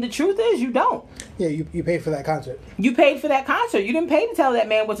 And the truth is, you don't. Yeah, you paid for that concert. You paid for that concert. You didn't pay to tell that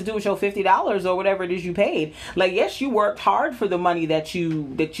man what to do with your $50 or whatever it is you paid. Like, yes, you worked hard for the money that you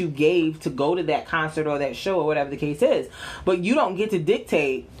gave to go to that concert or that show or whatever the case is. But you don't get to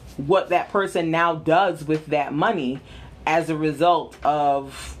dictate what that person now does with that money as a result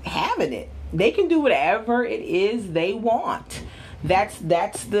of having it. They can do whatever it is they want. That's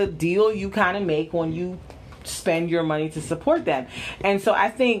the deal you kind of make when you spend your money to support them. And so I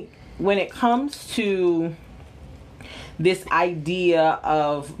think when it comes to this idea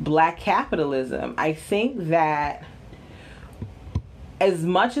of black capitalism, I think that as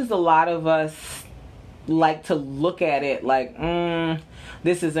much as a lot of us like to look at it like,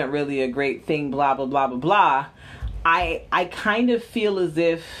 this isn't really a great thing, blah, blah, blah, blah, blah, I kind of feel as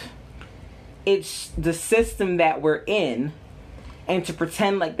if it's the system that we're in. And to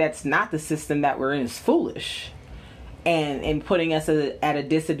pretend like that's not the system that we're in is foolish, and putting us at a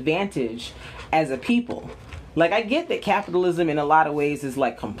disadvantage as a people. Like, I get that capitalism in a lot of ways is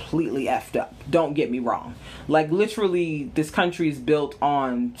like completely effed up. Don't get me wrong. Like, literally, this country is built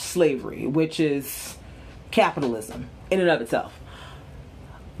on slavery, which is capitalism in and of itself.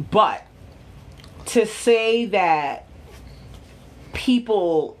 But to say that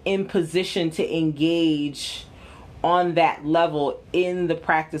people in position to engage on that level in the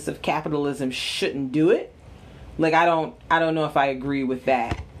practice of capitalism shouldn't do it, like, I don't know if I agree with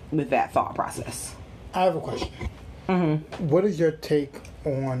that thought process. I have a question. Mm-hmm. What is your take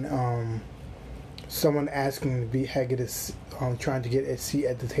on someone asking to trying to get a seat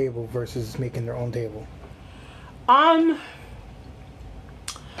at the table versus making their own table?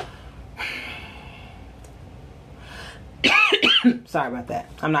 Sorry about that.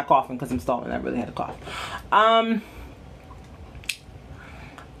 I'm not coughing because I'm stalling. I really had to cough.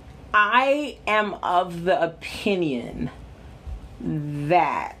 I am of the opinion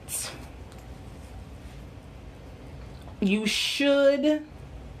that you should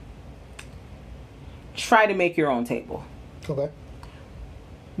try to make your own table. Okay.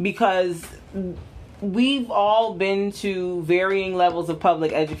 Because we've all been to varying levels of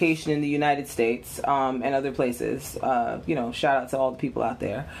public education in the United States and other places. Shout out to all the people out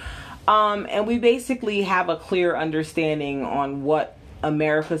there. And we basically have a clear understanding on what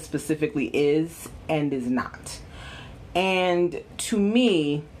America specifically is and is not. And to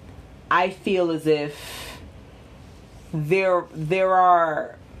me, I feel as if there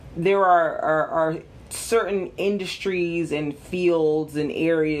are certain industries and fields and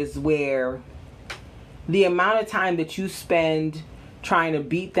areas where the amount of time that you spend trying to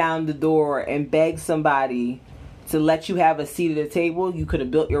beat down the door and beg somebody to let you have a seat at the table, you could have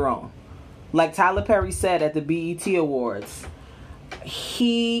built your own. Like Tyler Perry said at the BET Awards,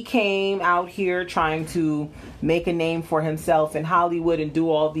 he came out here trying to make a name for himself in Hollywood and do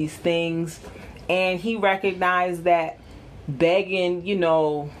all these things. And he recognized that begging,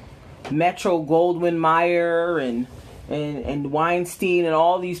 Metro Goldwyn Mayer and Weinstein and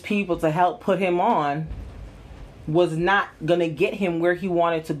all these people to help put him on was not going to get him where he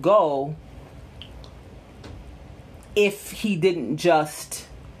wanted to go if he didn't just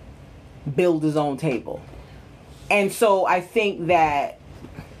build his own table. And so I think that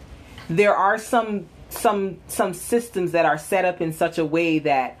there are some systems that are set up in such a way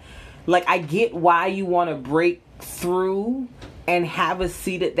that, like, I get why you want to break through and have a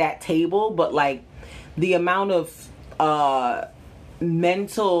seat at that table, but like the amount of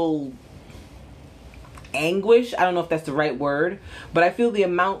mental anguish, I don't know if that's the right word, but I feel the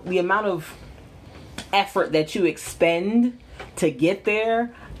amount of effort that you expend to get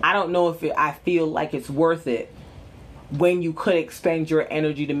there, I don't know if I feel like it's worth it when you could expend your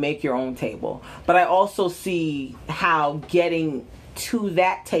energy to make your own table. But I also see how getting to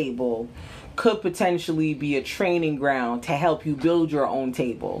that table could potentially be a training ground to help you build your own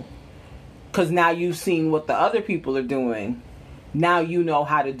table. Because now you've seen what the other people are doing. Now you know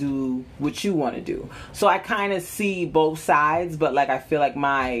how to do what you want to do. So I kind of see both sides, but like I feel like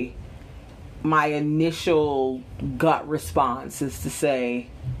my initial gut response is to say,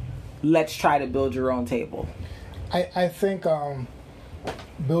 let's try to build your own table. I think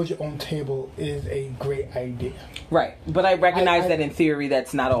build your own table is a great idea. Right. But I recognize that in theory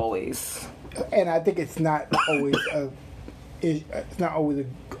that's not always. And I think it's not always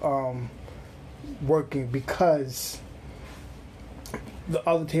working because the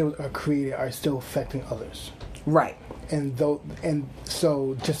other tables are created are still affecting others. Right. And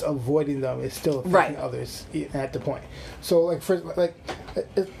so just avoiding them is still affecting others at the point. So let's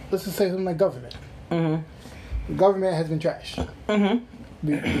just say something like government. Mm-hmm. The government has been trashed Mm-hmm.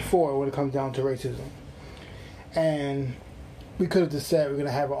 before when it comes down to racism. And we could have just said we're going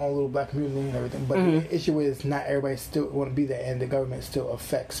to have our own little black community and everything. But the issue is not everybody still want to be there, and the government still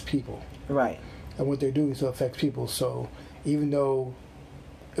affects people. Right. And what they're doing still affects people. So even though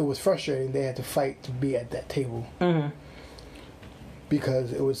it was frustrating, they had to fight to be at that table. Mm-hmm.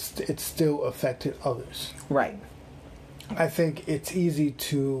 Because it still affected others. Right. I think it's easy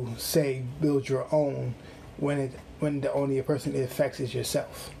to say build your own when the only person it affects is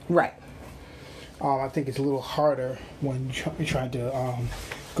yourself. Right. I think it's a little harder when you're trying to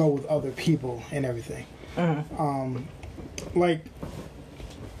go with other people and everything. Mm-hmm. Like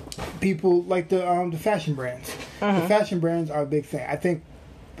people like the fashion brands. Mm-hmm. The fashion brands are a big thing. I think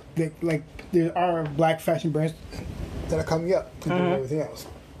that there are black fashion brands that are coming up to do everything else.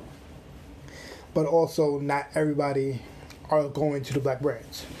 But also not everybody are going to the black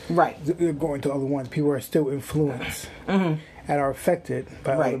brands. Right. They're going to other ones. People are still influenced and are affected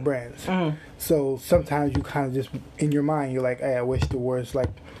by other brands. Mm-hmm. So sometimes you kind of just, in your mind, you're like, hey, I wish there was like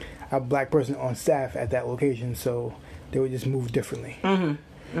a black person on staff at that location so they would just move differently.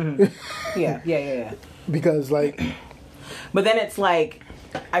 Mm-hmm. Mm-hmm. Yeah. Because like... But then it's like,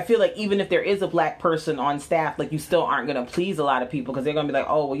 I feel like even if there is a black person on staff, like you still aren't going to please a lot of people because they're going to be like,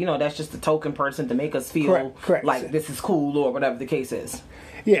 oh, well, that's just a token person to make us feel Correct. like this is cool or whatever the case is.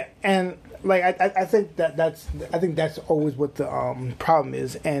 Yeah, and like I think that's always what the problem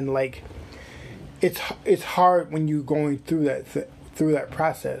is, and like it's hard when you're going through that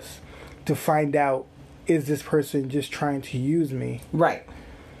process to find out, is this person just trying to use me, right,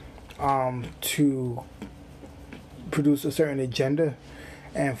 to produce a certain agenda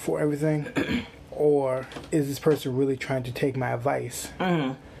and for everything, or is this person really trying to take my advice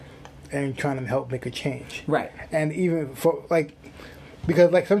and trying to help make a change? Right. And even for like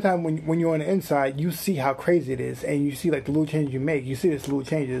Because like sometimes when you're on the inside, you see how crazy it is, and you see like the little changes you make. You see these little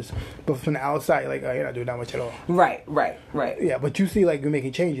changes, but from the outside, you're like, oh, you're not doing that much at all. Right. Yeah, but you see like you're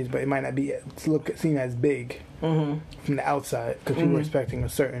making changes, but it might not be seen as big from the outside because people are expecting a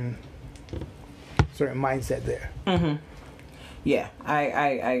certain mindset there. Yeah,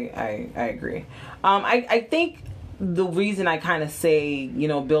 I agree. I think the reason I kind of say,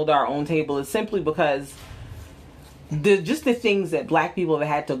 build our own table is simply because the things that black people have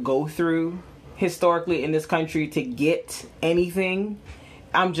had to go through historically in this country to get anything,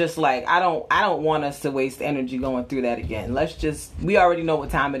 I'm just like, I don't want us to waste energy going through that again. We already know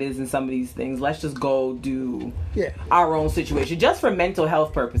what time it is in some of these things. Let's just go do our own situation just for mental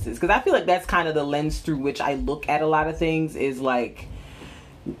health purposes. Because I feel like that's kind of the lens through which I look at a lot of things is like,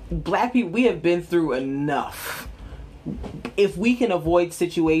 black people, we have been through enough. If we can avoid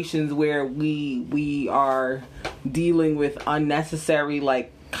situations where we are dealing with unnecessary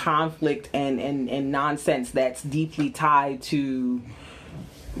like conflict and nonsense that's deeply tied to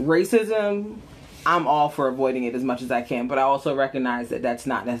racism, I'm all for avoiding it as much as I can. But I also recognize that that's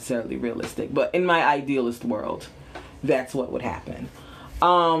not necessarily realistic. But in my idealist world, that's what would happen.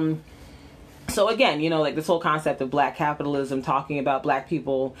 So again, like this whole concept of black capitalism, talking about black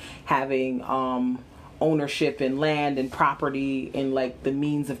people having ownership in land and property and like the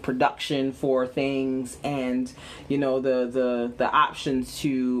means of production for things, and the options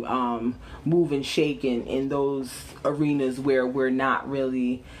to move and shake in those arenas where we're not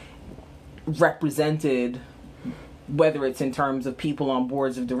really represented, whether it's in terms of people on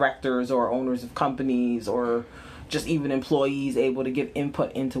boards of directors or owners of companies or just even employees able to give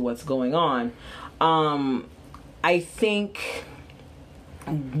input into what's going on. I think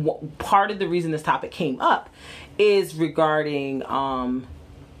part of the reason this topic came up is regarding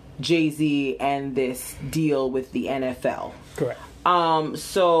Jay-Z and this deal with the NFL. Correct.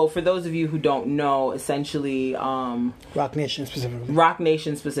 So for those of you who don't know, essentially, Roc Nation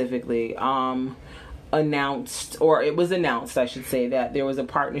specifically, announced, or it was announced, I should say, that there was a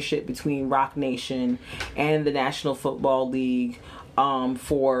partnership between Roc Nation and the National Football League,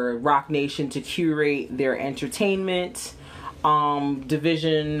 for Roc Nation to curate their entertainment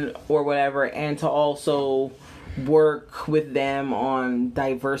division or whatever, and to also work with them on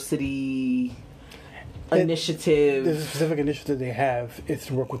diversity initiative. There's a specific initiative they have. It's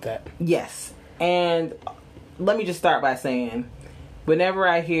to work with that. Yes. And let me just start by saying, whenever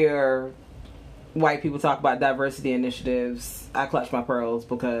I hear white people talk about diversity initiatives, I clutch my pearls,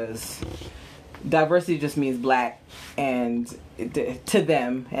 because diversity just means black and to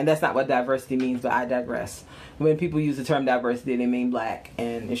them, and that's not what diversity means, but I digress. When people use the term diversity, they mean black,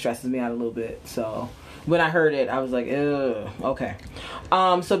 and it stresses me out a little bit. So when I heard it, I was like, ugh, okay.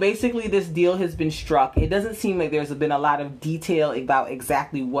 So basically this deal has been struck. It doesn't seem like there's been a lot of detail about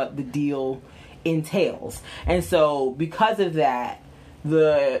exactly what the deal entails. And so because of that,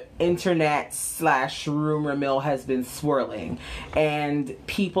 the internet / rumor mill has been swirling, and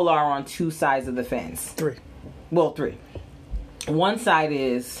people are on two sides of the fence. Three. One side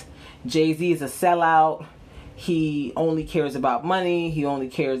is Jay-Z is a sellout. He only cares about money. He only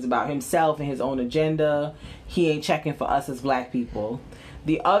cares about himself and his own agenda. He ain't checking for us as black people.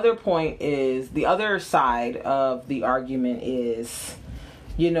 The other side of the argument is,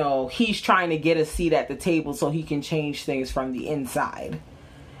 he's trying to get a seat at the table so he can change things from the inside.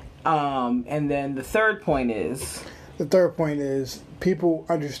 And then the third point is people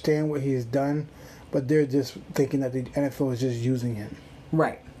understand what he's done, but they're just thinking that the NFL is just using him.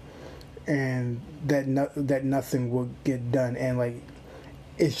 Right. And that nothing will get done, and like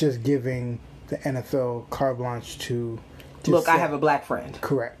it's just giving the NFL carte blanche to look. I have a black friend.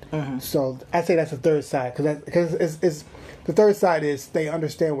 Correct. Mm-hmm. So I say that's the third side, because it's the third side is they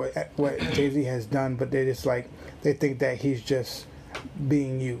understand what Jay-Z has done, but they just like they think that he's just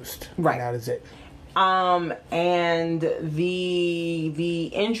being used. Right. And that is it. And the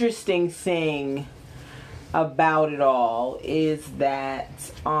interesting thing about it all is that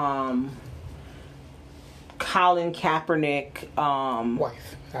Colin Kaepernick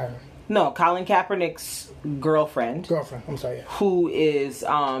wife. No, Colin Kaepernick's girlfriend. I'm sorry. Yeah. Who is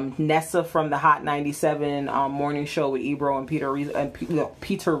Nessa from the Hot 97 morning show with Ebro and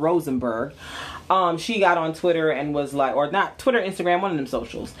Peter Rosenberg. She got on Twitter and was like, or not Twitter, Instagram, one of them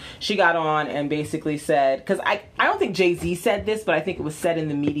socials. She got on and basically said, because I don't think Jay-Z said this, but I think it was said in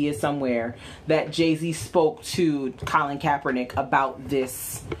the media somewhere that Jay-Z spoke to Colin Kaepernick about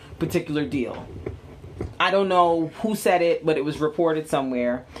this particular deal. I don't know who said it, but it was reported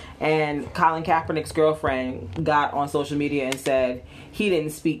somewhere. And Colin Kaepernick's girlfriend got on social media and said he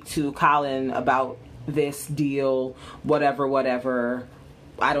didn't speak to Colin about this deal, whatever.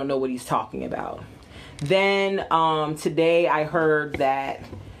 I don't know what he's talking about. Then today I heard that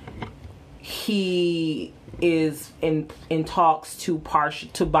he is in talks to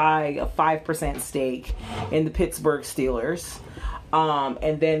buy a 5% stake in the Pittsburgh Steelers.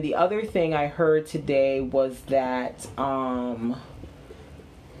 And then the other thing I heard today was that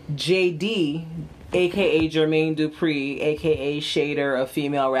JD, aka Jermaine Dupri, aka Shader of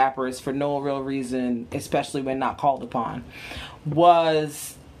female rappers for no real reason, especially when not called upon,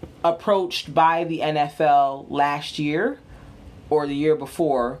 was approached by the NFL last year or the year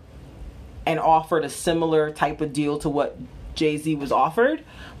before and offered a similar type of deal to what Jay-Z was offered,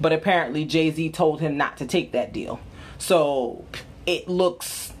 but apparently Jay-Z told him not to take that deal. So it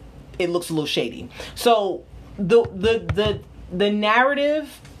looks a little shady. So the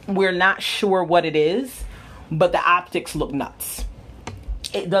narrative, we're not sure what it is, but the optics look nuts.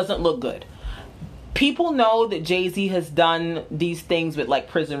 It doesn't look good. People know that Jay-Z has done these things with like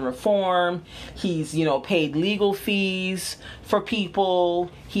prison reform. He's, paid legal fees for people.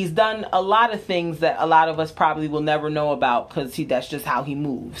 He's done a lot of things that a lot of us probably will never know about because that's just how he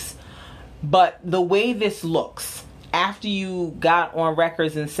moves. But the way this looks, after you got on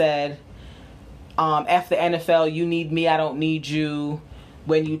records and said, F the NFL, you need me, I don't need you.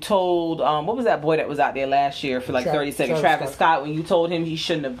 When you told, what was that boy that was out there last year for like 30 seconds? Travis Scott, when you told him he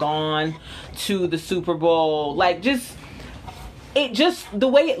shouldn't have gone to the Super Bowl. Like, the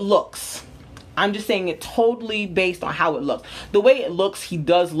way it looks. I'm just saying it totally based on how it looks. The way it looks, he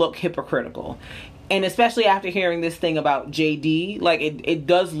does look hypocritical. And especially after hearing this thing about JD, like, it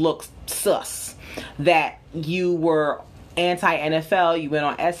does look sus that you were anti-NFL, you went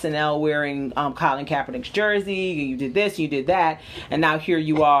on SNL wearing Colin Kaepernick's jersey, and you did this, you did that, and now here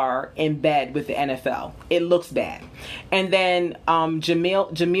you are in bed with the NFL. It looks bad. And then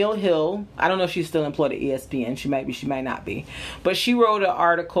Jameel Hill, I don't know if she's still employed at ESPN, she might be, she might not be, but she wrote an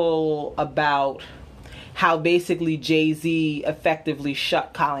article about how basically Jay-Z effectively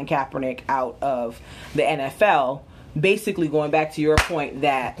shut Colin Kaepernick out of the NFL. Basically, going back to your point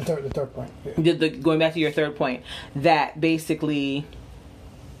that the third point, yeah. Going back to your third point, that basically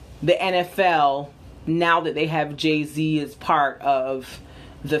the NFL, now that they have Jay-Z as part of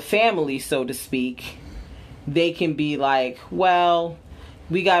the family, so to speak, they can be like, well,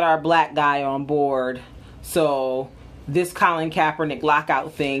 we got our black guy on board, so this Colin Kaepernick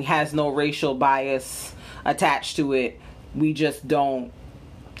lockout thing has no racial bias attached to it. We just don't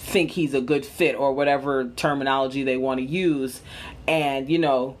think he's a good fit, or whatever terminology they want to use. And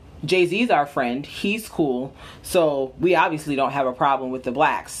Jay-Z's our friend, he's cool, so we obviously don't have a problem with the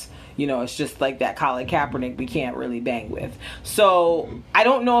blacks. It's just like that Colin Kaepernick we can't really bang with. So I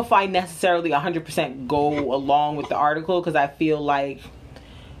don't know if I necessarily 100% go along with the article, because I feel like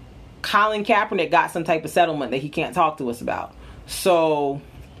Colin Kaepernick got some type of settlement that he can't talk to us about. So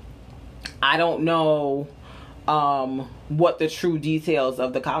I don't know what the true details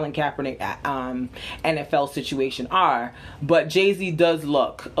of the Colin Kaepernick NFL situation are, but Jay-Z does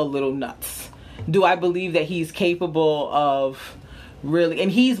look a little nuts. Do I believe that he's capable of really, and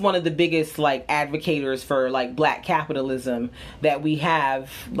he's one of the biggest like advocators for like black capitalism that we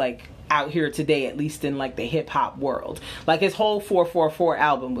have like out here today, at least in like the hip hop world. Like his whole 444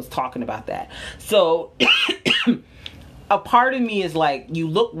 album was talking about that. So a part of me is like, you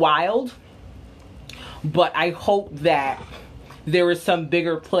look wild, but I hope that there is some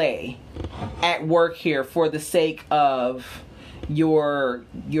bigger play at work here for the sake of your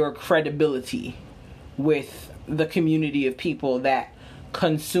credibility with the community of people that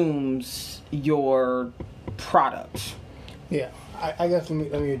consumes your product. Yeah, I guess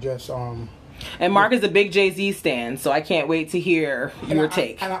let me address. And Mark is a big Jay-Z stan, so I can't wait to hear your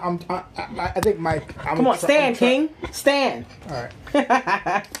take. I think Mike. Come on, Stan King, Stan. All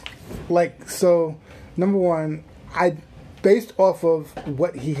right. Like, so, number one, based off of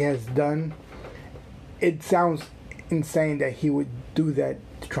what he has done, it sounds insane that he would do that,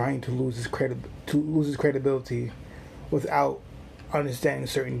 trying to lose his credibility without understanding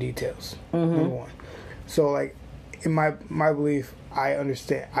certain details. Mm-hmm. Number one. So, like, in my belief, I don't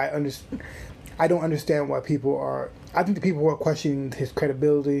understand why people are. I think the people who are questioning his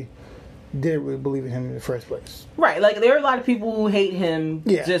credibility didn't really believe in him in the first place. Right. Like, there are a lot of people who hate him.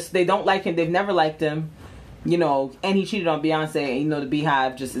 Yeah. Just, they don't like him. They've never liked him. And he cheated on Beyonce, and, the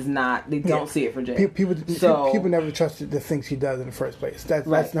Beehive just is not, they don't see it for Jay. People never trusted the things he does in the first place.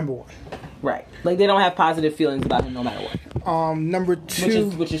 That's number one. Right. Like, they don't have positive feelings about him no matter what. Number two.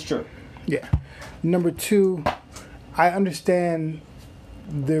 Which is true. Yeah. Number two, I understand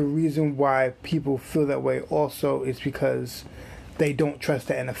the reason why people feel that way also is because they don't trust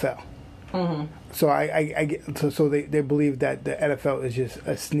the NFL. So I get so they believe that the NFL is just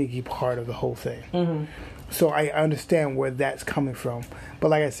a sneaky part of the whole thing. So I understand where that's coming from. But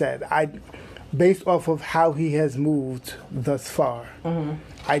like I said, based off of how he has moved thus far,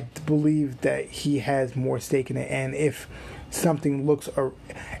 I believe that he has more stake in it. And if something looks,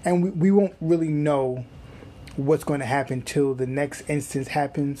 and we won't really know what's going to happen till the next instance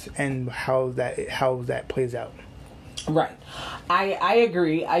happens and how that plays out. Right. I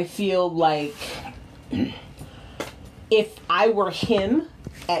agree. I feel like if I were him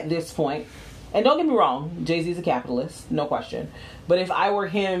at this point, and don't get me wrong, Jay-Z's a capitalist, no question. But if I were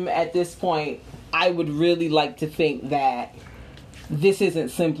him at this point, I would really like to think that this isn't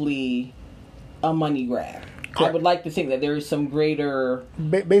simply a money grab. Correct. I would like to think that there is some greater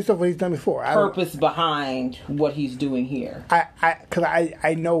based off what he's done before purpose behind what he's doing here. Because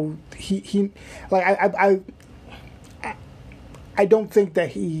I know he like I don't think that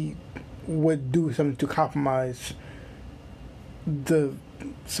he would do something to compromise the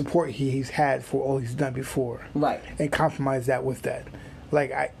support he's had for all he's done before, right? And compromise that with that.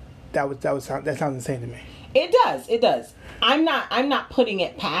 Like that sounds insane to me. It does. I'm not putting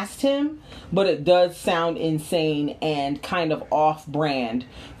it past him, but it does sound insane and kind of off-brand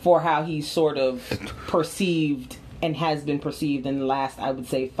for how he's sort of perceived and has been perceived in the last, I would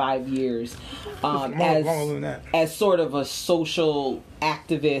say, 5 years, as sort of a social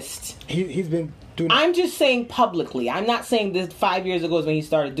activist. He's been doing. I'm just saying publicly. I'm not saying this 5 years ago is when he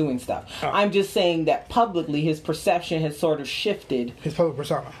started doing stuff. Oh. I'm just saying that publicly his perception has sort of shifted. His public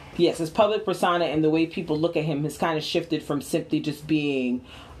persona. Yes, his public persona and the way people look at him has kind of shifted from simply just being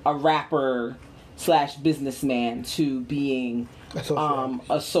a rapper / businessman to being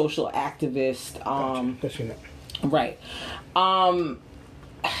a social activist. Gotcha. That's you know. Right.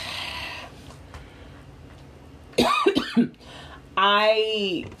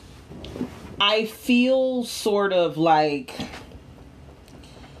 I feel sort of like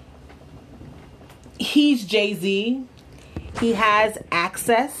he's Jay-Z. He has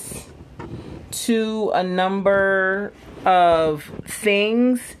access to a number of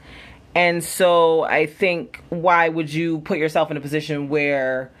things. And so I think, why would you put yourself in a position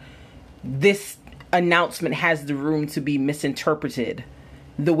where this announcement has the room to be misinterpreted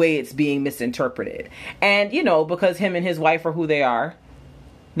the way it's being misinterpreted? And, you know, because him and his wife are who they are,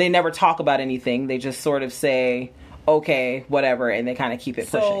 they never talk about anything. They just sort of say, okay, whatever, and they kind of keep it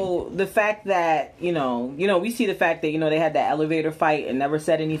pushing. So the fact that, you know, we see the fact that, you know, they had that elevator fight and never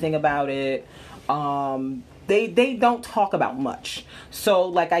said anything about it. They don't talk about much. So,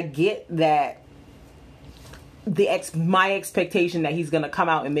 like, I get that my expectation that he's going to come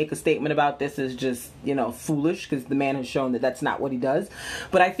out and make a statement about this is just, you know, foolish, because the man has shown that that's not what he does.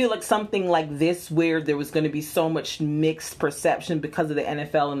 But I feel like something like this, where there was going to be so much mixed perception because of the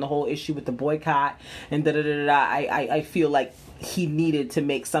NFL and the whole issue with the boycott and I feel like he needed to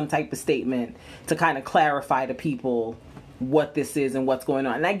make some type of statement to kind of clarify to people what this is and what's going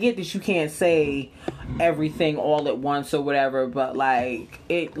on. And I get that you can't say everything all at once or whatever, but like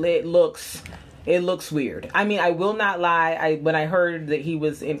it looks weird. I mean, I will not lie. When I heard that he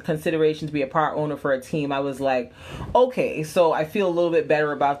was in consideration to be a part owner for a team, I was like, okay, so I feel a little bit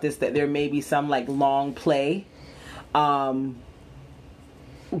better about this, that there may be some like long play going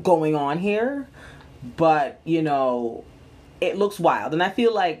on here. But, you know, it looks wild. And I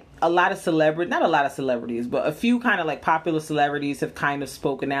feel like not a lot of celebrities, but a few kind of like popular celebrities have kind of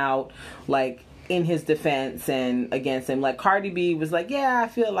spoken out, like, in his defense and against him. Like Cardi B was like, yeah, I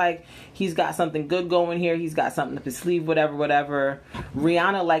feel like he's got something good going here. He's got something up his sleeve, whatever.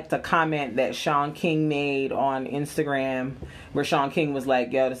 Rihanna liked a comment that Sean King made on Instagram, where Sean King was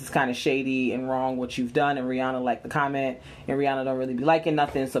like, yo, this is kind of shady and wrong what you've done. And Rihanna liked the comment, and Rihanna don't really be liking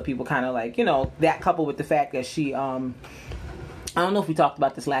nothing. So people kind of like, you know, that coupled with the fact that she, I don't know if we talked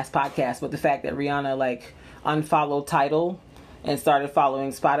about this last podcast, but the fact that Rihanna like unfollowed Tidal and started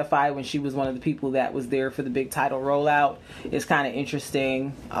following Spotify when she was one of the people that was there for the big Tidal rollout is kind of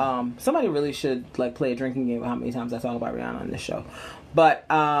interesting. Somebody really should like play a drinking game with how many times I talk about Rihanna on this show. But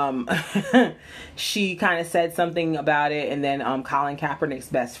she kind of said something about it, and then Colin Kaepernick's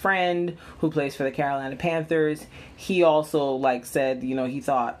best friend, who plays for the Carolina Panthers, he also like said, you know, he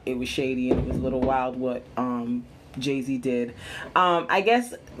thought it was shady and it was a little wild what Jay-Z did. I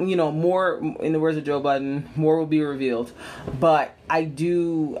guess, you know, more, in the words of Joe Budden, more will be revealed. But I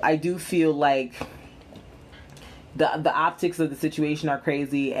do feel like the optics of the situation are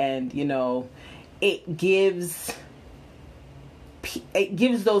crazy, and, you know, it gives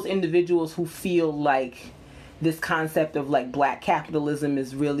those individuals who feel like this concept of like black capitalism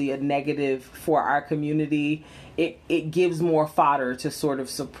is really a negative for our community, it gives more fodder to sort of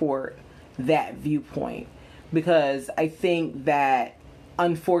support that viewpoint, because I think that,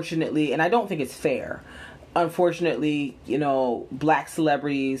 unfortunately, and I don't think it's fair, unfortunately, black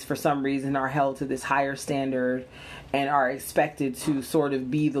celebrities for some reason are held to this higher standard and are expected to sort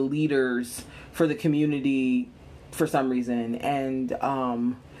of be the leaders for the community for some reason. And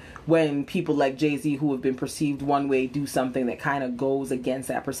when people like Jay-Z, who have been perceived one way, do something that kind of goes against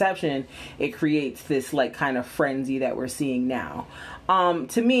that perception, it creates this like kind of frenzy that we're seeing now.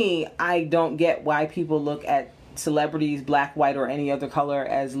 To me, I don't get why people look at celebrities, black, white, or any other color,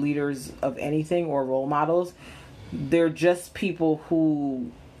 as leaders of anything or role models. They're just people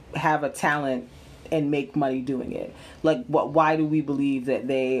who have a talent and make money doing it. Like, why do we believe that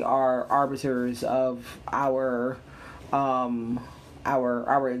they are arbiters of our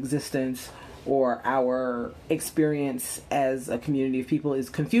existence or our experience as a community of people is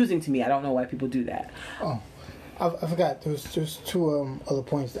confusing to me. I don't know why people do that. Oh, I forgot. There's two other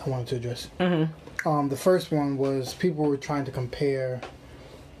points that I wanted to address. Mm-hmm. The first one was people were trying to compare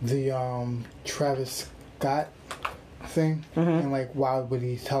the Travis Scott thing, mm-hmm. and like, why would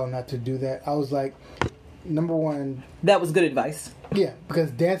he tell him not to do that? I was like, number one, that was good advice. Yeah,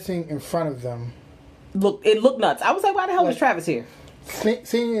 because dancing in front of them, it looked nuts. I was like, why the hell was Travis here?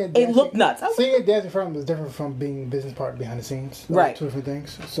 Seeing it, it looked nuts. Seeing it dancing in front of them is different from being business partner behind the scenes. Those right. Two different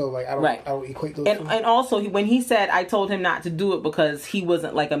things. So like, I don't equate those. And also, when he said, I told him not to do it because he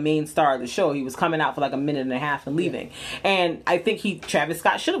wasn't like a main star of the show. He was coming out for like a minute and a half and leaving. Yeah. And I think Travis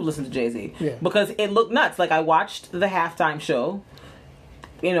Scott should have listened to Jay-Z. Yeah. Because it looked nuts. Like, I watched the halftime show.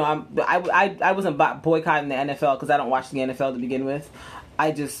 I wasn't boycotting the NFL because I don't watch the NFL to begin with.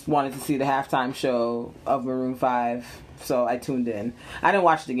 I just wanted to see the halftime show of Maroon 5. So I tuned in. I didn't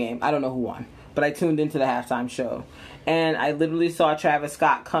watch the game. I don't know who won. But I tuned into the halftime show. And I literally saw Travis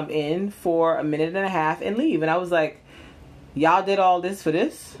Scott come in for a minute and a half and leave. And I was like, y'all did all this for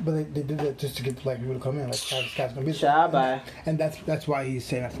this? But they did that just to get black people to come in. Like, Travis Scott's going to be there. And that's why he's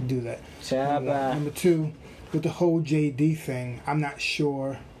saying not to do that. Number two, with the whole JD thing, I'm not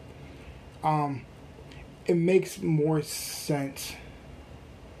sure. It makes more sense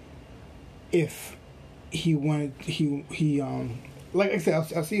if he wanted like I said,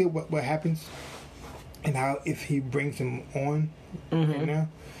 I'll see what happens and how if he brings him on right now,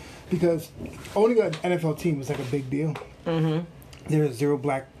 because owning an NFL team is like a big deal. Mm-hmm. There are 0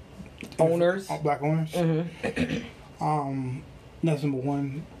 black owners. Mm-hmm. That's number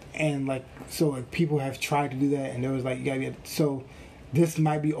one, and like so like people have tried to do that, and there was like you gotta get so. This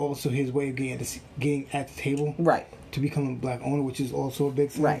might be also his way of getting at the table, right? To become a black owner, which is also a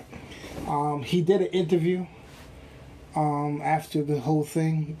big thing, right? He did an interview after the whole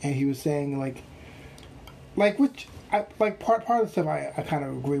thing, and he was saying part of the stuff I kind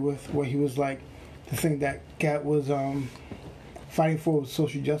of agree with, where he was like the thing that Gat was fighting for was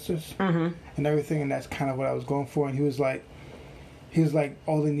social justice and everything, and that's kind of what I was going for. And he was like,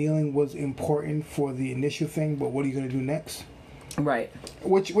 all the kneeling was important for the initial thing, but what are you going to do next? Right.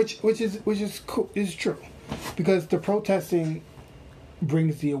 Which is cool, is true, because the protesting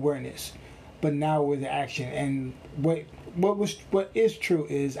brings the awareness, but now with the action, and what is true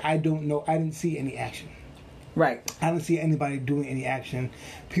is I didn't see any action. Right. I didn't see anybody doing any action.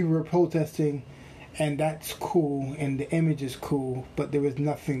 People were protesting, and that's cool, and the image is cool, but there was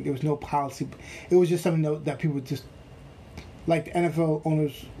nothing. There was no policy. It was just something that people just like the NFL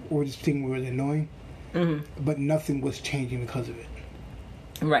owners were just thinking was annoying. Mm-hmm. But nothing was changing because of it.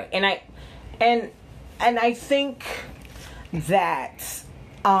 Right, and I think that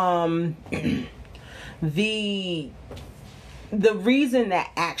the reason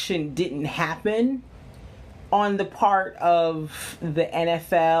that action didn't happen on the part of the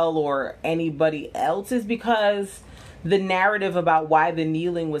NFL or anybody else is because the narrative about why the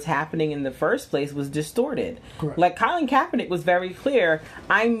kneeling was happening in the first place was distorted. Correct. Like Colin Kaepernick was very clear,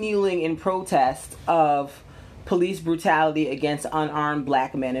 I'm kneeling in protest of police brutality against unarmed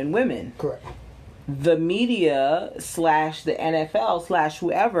black men and women. Correct. The media / the NFL /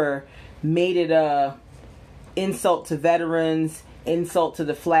 whoever made it a insult to veterans, insult to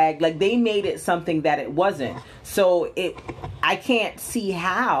the flag. Like they made it something that it wasn't. So I can't see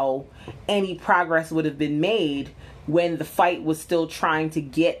how any progress would have been made when the fight was still trying to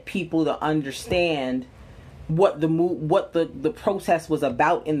get people to understand what the protest was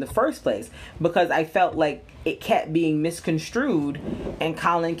about in the first place, because I felt like it kept being misconstrued, and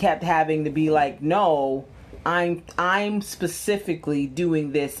Colin kept having to be like, no, I'm specifically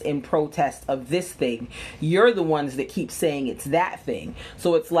doing this in protest of this thing. You're the ones that keep saying it's that thing.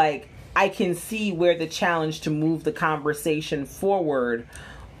 So it's like I can see where the challenge to move the conversation forward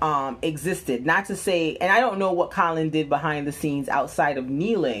existed. Not to say, and I don't know what Colin did behind the scenes outside of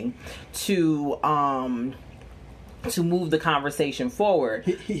kneeling to move the conversation forward.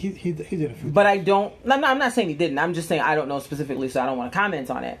 He did a few. But I don't. No, I'm not saying he didn't. I'm just saying I don't know specifically, so I don't want to comment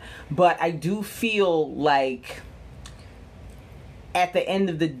on it. But I do feel like at the end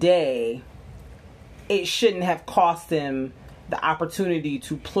of the day, it shouldn't have cost him the opportunity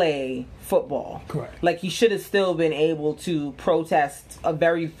to play football. Correct. Like, he should have still been able to protest a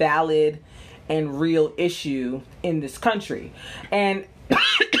very valid and real issue in this country. And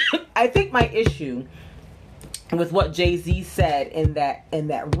I think my issue with what Jay-Z said in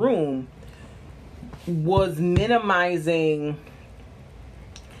that room was minimizing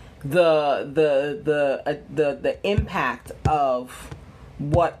the impact of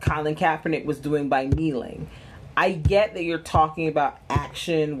what Colin Kaepernick was doing by kneeling. I get that you're talking about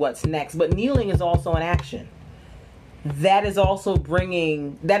action, what's next, but kneeling is also an action. That is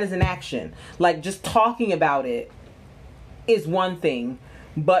an action. Like, just talking about it is one thing,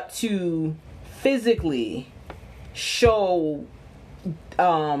 but to physically show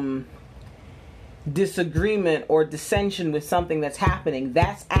disagreement or dissension with something that's happening,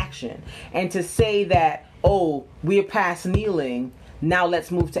 that's action. And to say that, oh, we're past kneeling, now let's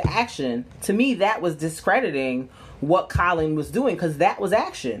move to action, to me that was discrediting what Colin was doing, because that was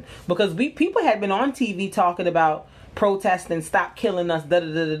action. Because people had been on TV talking about protest and stop killing us, da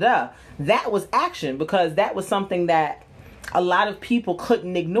da da da da. That was action, because that was something that a lot of people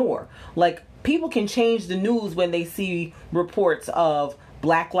couldn't ignore. Like, people can change the news when they see reports of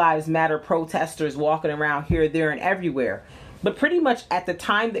Black Lives Matter protesters walking around here, there, and everywhere. But pretty much at the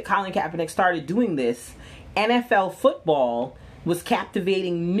time that Colin Kaepernick started doing this, NFL football was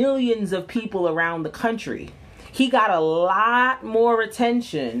captivating millions of people around the country. He got a lot more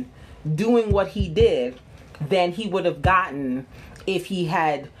attention doing what he did than he would have gotten if he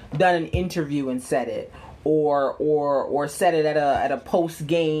had done an interview and said it, or said it at a post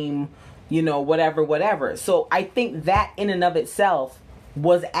game, whatever. So I think that in and of itself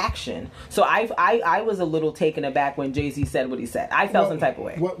was action. So I was a little taken aback when Jay-Z said what he said. I felt some type of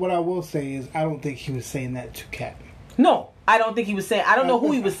way. What I will say is, I don't think he was saying that to Cap. No, I don't think he was saying. I don't know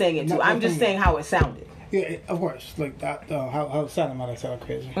who he was saying it to. I'm just saying how it sounded. Yeah, of course. Like that, how it sounded might have sounded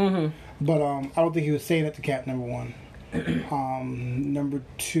crazy. Mm-hmm. But I don't think he was saying it to Cap. Number one. Number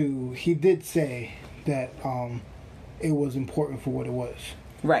two, he did say that it was important for what it was.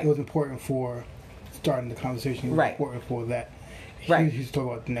 Right. It was important for starting the conversation. It was right. important for that. Right. He's talking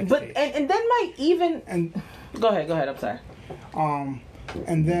about the next but stage. And then my even and go ahead. I'm sorry.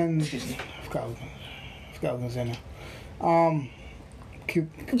 And then Excuse me. I forgot what I was gonna say now.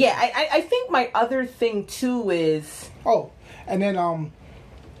 Yeah, I think my other thing too is and then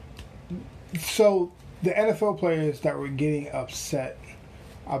so the NFL players that were getting upset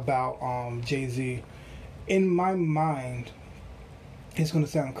about Jay-Z, in my mind, it's gonna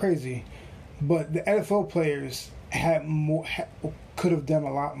sound crazy, but the NFL players could have done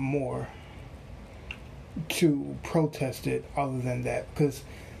a lot more to protest it other than that, because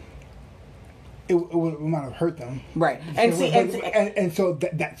it might have hurt them, right? And so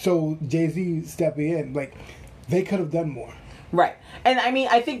so Jay-Z stepping in, like, they could have done more, right? And I mean,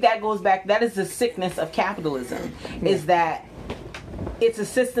 I think that goes back. That is the sickness of capitalism, is that it's a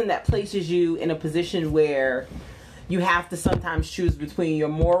system that places you in a position where you have to sometimes choose between your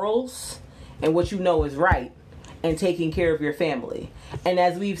morals and what you know is right, and taking care of your family. And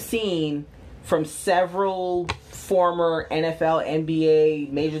as we've seen from several former NFL,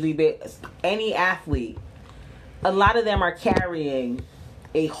 NBA, Major League, any athlete, a lot of them are carrying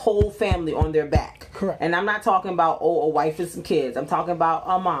a whole family on their back. Correct. And I'm not talking about, a wife and some kids. I'm talking about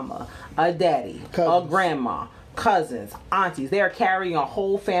a mama, a daddy, cousins, a grandma, cousins, aunties. They are carrying a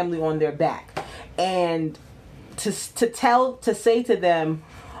whole family on their back. And to say to them,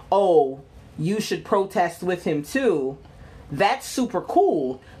 you should protest with him too, that's super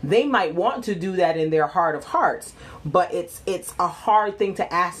cool. They might want to do that in their heart of hearts, but it's a hard thing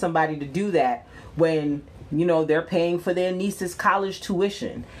to ask somebody to do that when they're paying for their niece's college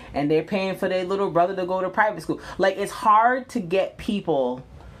tuition and they're paying for their little brother to go to private school. Like, it's hard to get people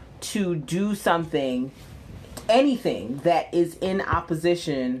to do anything that is in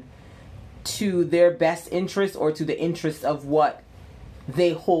opposition to their best interest or to the interest of what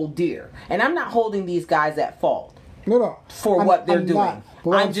they hold dear. And I'm not holding these guys at fault. No. What they're doing. Not.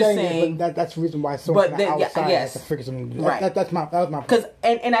 But I'm just saying that's the reason why someone from the outside has to figure something to do. Right. That was my point. Because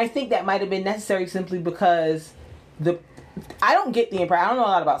and I think that might have been necessary simply because I don't get the impression. I don't know a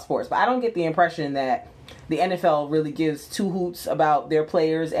lot about sports, but I don't get the impression that the NFL really gives two hoots about their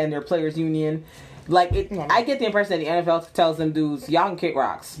players and their players union. Like, I get the impression that the NFL tells them dudes, y'all can kick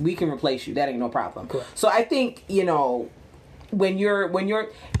rocks. We can replace you. That ain't no problem. Correct. So I think, when you're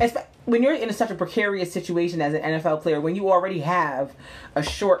in such a precarious situation as an NFL player, when you already have a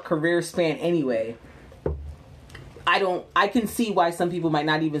short career span anyway, I can see why some people might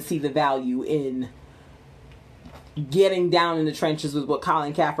not even see the value in getting down in the trenches with what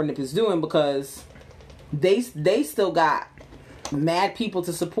Colin Kaepernick is doing, because they still got mad people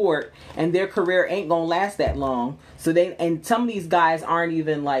to support, and their career ain't gonna last that long. So and some of these guys aren't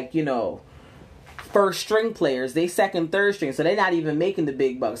even like, first string players. They second, third string, so they're not even making the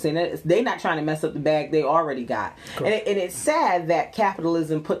big bucks. They're not trying to mess up the bag they already got. Cool. And it's sad that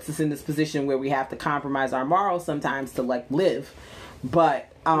capitalism puts us in this position where we have to compromise our morals sometimes to live.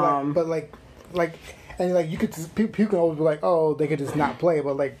 But you could just, people can always be like, oh, they could just not play,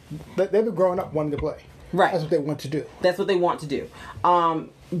 but they've been growing up wanting to play. Right. That's what they want to do. That's what they want to do.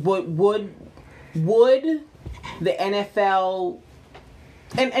 Would the NFL...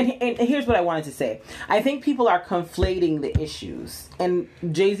 And here's what I wanted to say. I think people are conflating the issues, and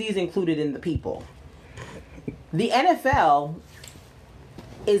Jay-Z is included in the people. The NFL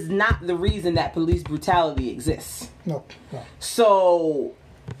is not the reason that police brutality exists. No. So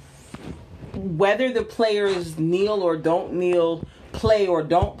whether the players kneel or don't kneel, play or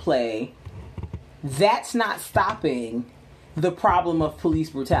don't play, that's not stopping the problem of police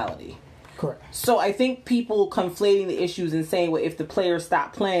brutality. Correct. So I think people conflating the issues and saying, well, if the players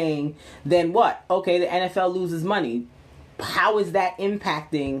stop playing, then what? Okay, the NFL loses money. How is that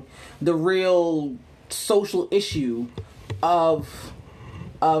impacting the real social issue of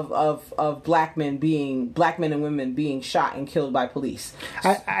black men and women being shot and killed by police?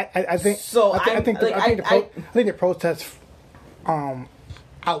 I think so. I think the protest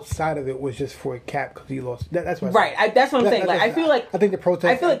outside of it was just for Cap because he lost. That's what. Right. That's what I'm saying. I feel like the protest.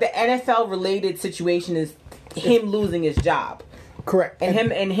 I feel like the NFL related situation is him losing his job. Correct. And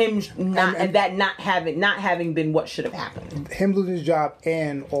him not having been what should have happened. Him losing his job,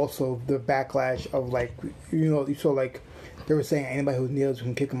 and also the backlash of you saw they were saying anybody who kneels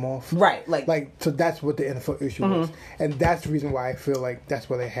can kick him off. Right. So that's what the NFL issue was, and that's the reason why I feel like that's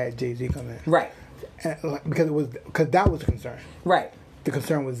why they had Jay-Z come in. Right. And, because that was the concern. Right. The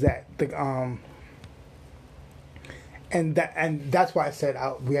concern was that and that's why I said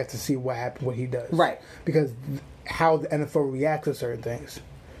we have to see what he does. Right. Because how the NFL reacts to certain things.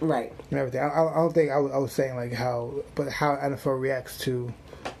 Right. And everything. I don't think I was saying how NFL reacts to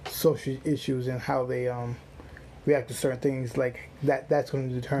social issues and how they react to certain things that's going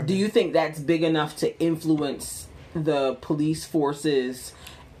to determine. Do you think that's big enough to influence the police forces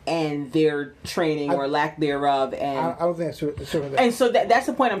and their training or lack thereof? And I don't think that's true. And so that's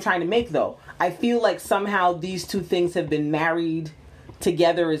the point I'm trying to make, though. I feel like somehow these two things have been married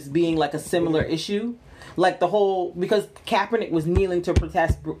together as being a similar issue. Because Kaepernick was kneeling to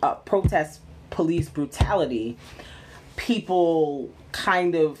protest police brutality, people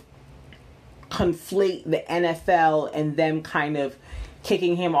kind of conflate the NFL and them kind of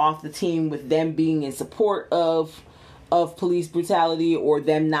kicking him off the team with them being in support of police brutality, or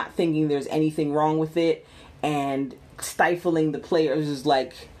them not thinking there's anything wrong with it, and stifling the players'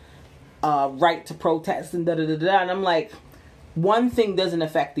 right to protest and da-da-da-da. And I'm like, one thing doesn't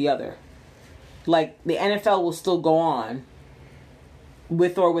affect the other. The NFL will still go on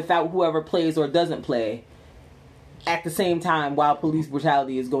with or without whoever plays or doesn't play at the same time while police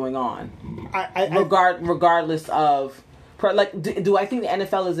brutality is going on. Regardless of... do I think the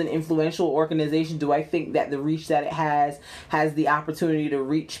NFL is an influential organization? Do I think that the reach that it has the opportunity to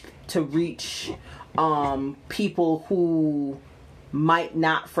reach people who might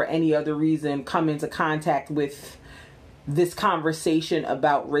not, for any other reason, come into contact with this conversation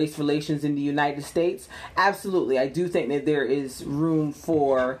about race relations in the United States? Absolutely. I do think that there is room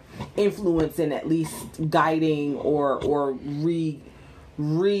for influence in at least guiding or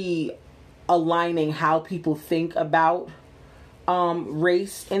realigning how people think about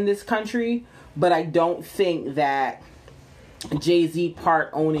race in this country. But I don't think that Jay-Z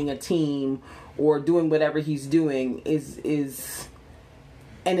part owning a team or doing whatever he's doing is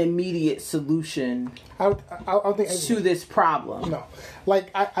an immediate solution I think to this problem. No,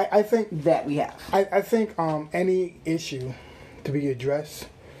 I think that we have. I think any issue to be addressed,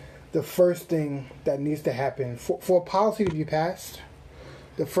 the first thing that needs to happen for a policy to be passed,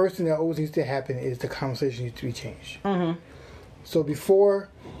 the first thing that always needs to happen is the conversation needs to be changed. Mm-hmm. So before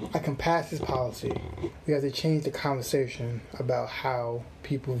I can pass this policy, we have to change the conversation about how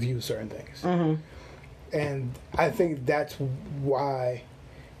people view certain things. Mm-hmm. And I think that's why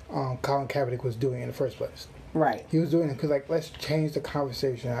Colin Kaepernick was doing in the first place. Right. He was doing it because, like, let's change the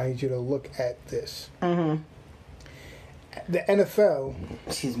conversation. I need you to look at this. Mm-hmm. The NFL,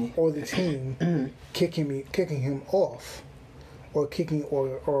 Excuse me, or the team kicking him off, or kicking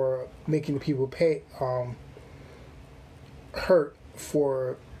or making the people pay hurt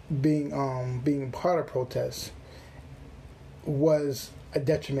for being part of protests was a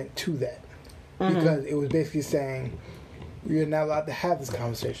detriment to that, because it was basically saying you're not allowed to have this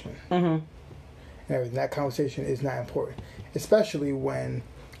conversation. And everything. That conversation is not important, especially when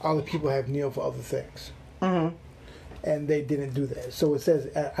other people have kneeled for other things. And they didn't do that. So it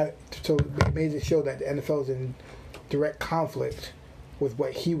says, so it made it show that the NFL is in direct conflict with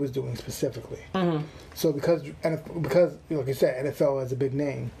what he was doing specifically. So because like you said, NFL is a big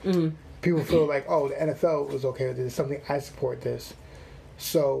name, people feel like, oh, the NFL was okay with it. It's something I support this.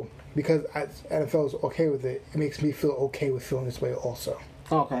 So because NFL is okay with it, it makes me feel okay with feeling this way also.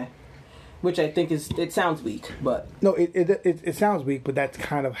 Okay. Which I think it sounds weak, but no, it sounds weak, but that's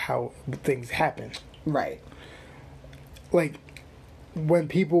kind of how things happen. Right. Like when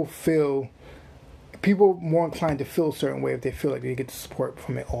people more inclined to feel a certain way if they feel like they get the support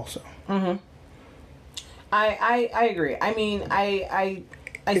from it also. I agree. I mean, I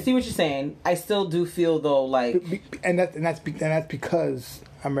see what you're saying. I still do feel though like, and that's because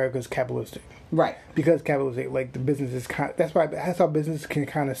America's capitalistic. Right. Because capitalistic, like the business is that's how business can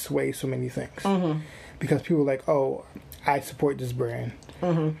kind of sway so many things. Because people are like, oh, I support this brand.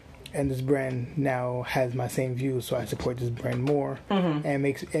 And this brand now has my same views, so I support this brand more, and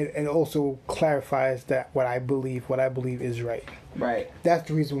makes and also clarifies that what I believe is right. Right. That's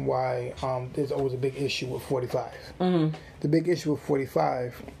the reason why there's always a big issue with 45. The biggest issue with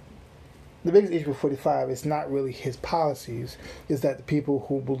 45 is not really his policies; is that the people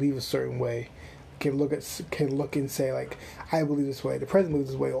who believe a certain way can look and say like, I believe this way. The president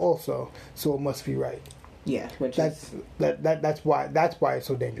believes this way also, so it must be right. Yeah, that's why it's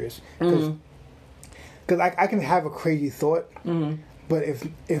so dangerous. Because I can have a crazy thought, but if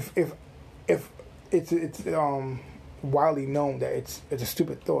it's widely known that it's a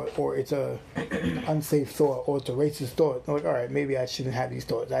stupid thought, or it's a unsafe thought, or it's a racist thought, I'm like, all right, maybe I shouldn't have these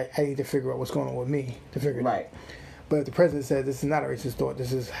thoughts. I need to figure out what's going on with me to figure it out. But if the president says this is not a racist thought,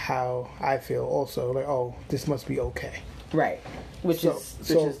 this is how I feel also, like, oh, this must be okay. Right. Which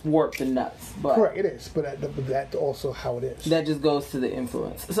is warped and nuts. But correct, it is. But that's also how it is. That just goes to the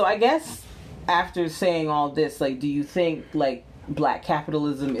influence. So I guess after saying all this, like, do you think like black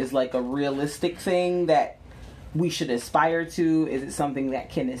capitalism is like a realistic thing that we should aspire to? Is it something that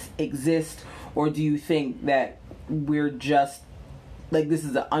can exist? Or do you think that we're just like, this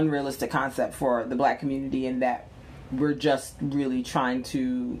is an unrealistic concept for the black community, and that we're just really trying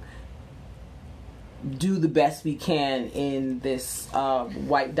to do the best we can in this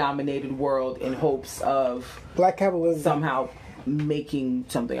white dominated world in hopes of black capitalism somehow making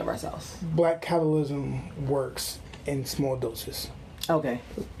something of ourselves? Black capitalism works in small doses. Okay.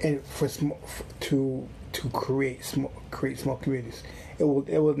 And to create small communities. It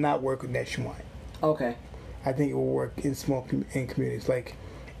will not work nationwide. Okay. I think it will work in communities like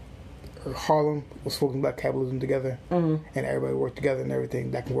Harlem was focusing black capitalism together, and everybody worked together and everything.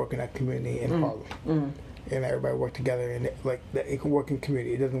 That can work in that community in Harlem, and everybody worked together, and it can work in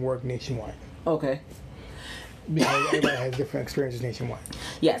community. It doesn't work nationwide. Okay. Because everybody has different experiences nationwide.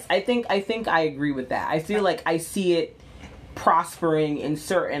 Yes, I think I agree with that. I feel like I see it prospering in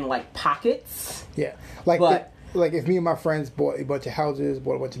certain like pockets. Yeah, like if me and my friends bought a bunch of houses,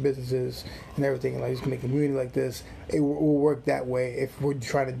 bought a bunch of businesses and everything, and like just make a community like this, it will work that way if we're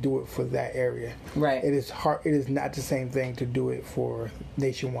trying to do it for that area. Right. It is hard. It is not the same thing to do it for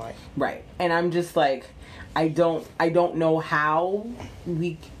nationwide. Right. And I'm just like, I don't know how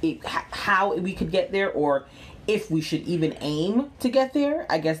we could get there, or if we should even aim to get there.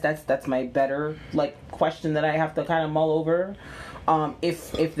 I guess that's my better like question that I have to kind of mull over.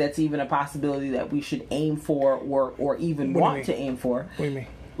 If that's even a possibility that we should aim for, or even want to aim for. What do you mean?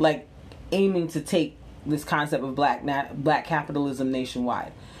 Like aiming to take this concept of black capitalism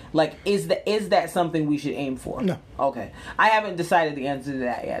nationwide. Like, is that something we should aim for? No. Okay. I haven't decided the answer to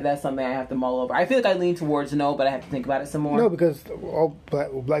that yet. That's something I have to mull over. I feel like I lean towards no, but I have to think about it some more. No, because all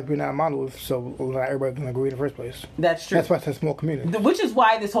black people are not a monolith, so not everybody can agree in the first place. That's true. That's why it's a small community. Which is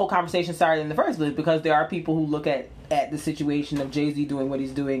why this whole conversation started in the first place, because there are people who look at the situation of Jay-Z doing what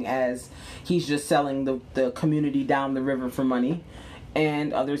he's doing as he's just selling the community down the river for money.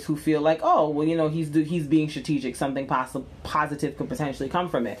 And others who feel like, oh, well, you know, he's being strategic. Something positive could potentially come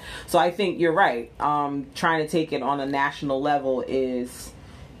from it. So I think you're right. Trying to take it on a national level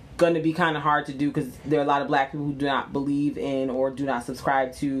going to be kind of hard to do because there are a lot of black people who do not believe in or do not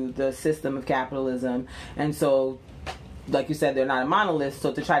subscribe to the system of capitalism. And so, like you said, they're not a monolith.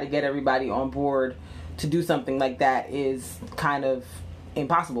 So to try to get everybody on board to do something like that is kind of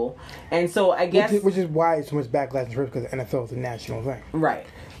impossible. And so I guess... Which is why it's so much backlash in first, because the NFL is a national thing. Right.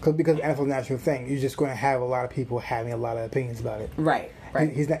 Because the NFL is a national thing, you're just going to have a lot of people having a lot of opinions about it. Right. Right.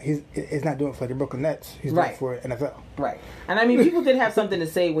 He's not doing it for the Brooklyn Nets. He's doing it for NFL. Right. And I mean, people did have something to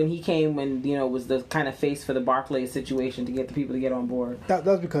say when he came, when, you know, was the kind of face for the Barclays situation to get the people to get on board. That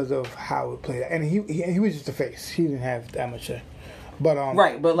was because of how it played out. And he was just a face. He didn't have that much say. But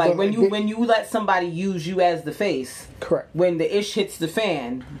right, but like when you let somebody use you as the face, correct. When the ish hits the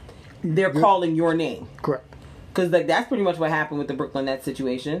fan, they're calling your name. Correct. Because like that's pretty much what happened with the Brooklyn Nets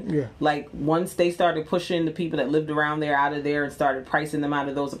situation. Yeah. Like once they started pushing the people that lived around there out of there and started pricing them out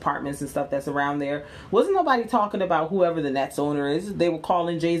of those apartments and stuff that's around there, wasn't nobody talking about whoever the Nets owner is. They were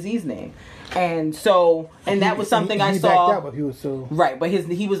calling Jay-Z's name. And so, and that was something I saw. Backed out, but he was so right, but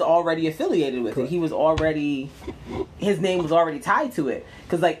he was already affiliated with it. He was already, his name was already tied to it.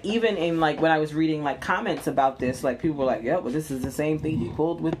 Because like even in like when I was reading like comments about this, like people were like, "Yeah, but this is the same thing he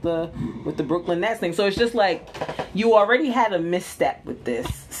pulled with the Brooklyn Nets thing." So it's just like you already had a misstep with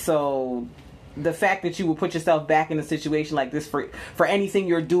this. So the fact that you would put yourself back in a situation like this for anything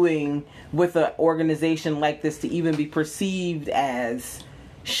you're doing with an organization like this to even be perceived as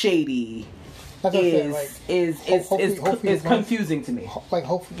shady. Is confusing to me. Like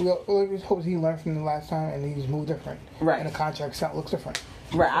hopefully he learned from the last time and he just moved different. Right. And the contract looks different.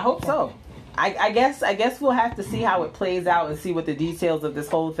 Right. I hope so. I guess we'll have to see how it plays out and see what the details of this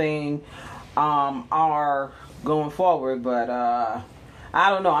whole thing are going forward. But I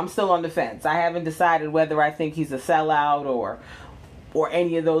don't know. I'm still on the fence. I haven't decided whether I think he's a sellout or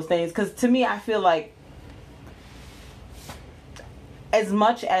any of those things. Because to me, I feel like as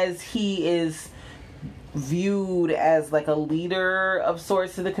much as he is viewed as like a leader of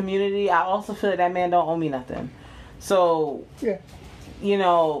sorts to the community, I also feel like that man don't owe me nothing. So, yeah, you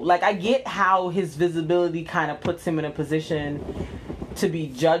know, like I get how his visibility kind of puts him in a position to be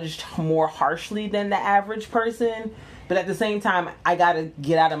judged more harshly than the average person. But at the same time, I gotta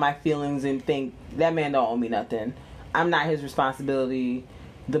get out of my feelings and think that man don't owe me nothing. I'm not his responsibility.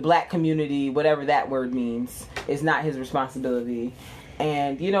 The black community, whatever that word means, is not his responsibility.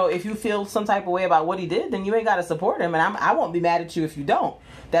 And, you know, if you feel some type of way about what he did, then you ain't got to support him. And I won't be mad at you if you don't.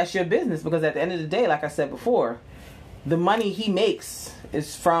 That's your business. Because at the end of the day, like I said before, the money he makes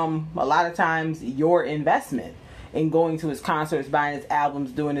is from, a lot of times, your investment in going to his concerts, buying his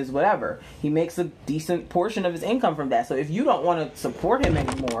albums, doing his whatever. He makes a decent portion of his income from that. So if you don't want to support him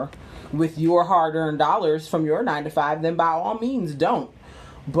anymore with your hard-earned dollars from your 9-to-5, then by all means, don't.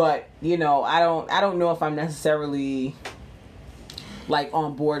 But, you know, I don't know if I'm necessarily like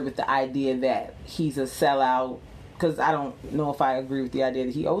on board with the idea that he's a sellout, because I don't know if I agree with the idea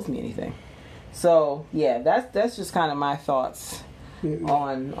that he owes me anything. So yeah, that's just kind of my thoughts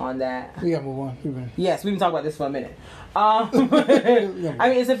on that. We gotta move on. Yes, we've been talking about this for a minute. I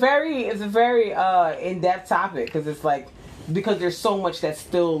mean, it's a very in-depth topic because it's like, because there's so much that's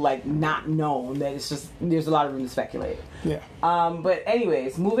still like not known that it's just, there's a lot of room to speculate. Yeah. But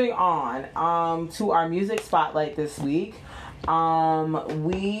anyways, moving on to our music spotlight this week.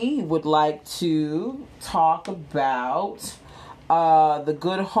 We would like to talk about the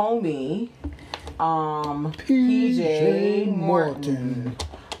good homie PJ Morton.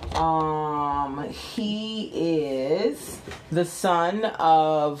 He is the son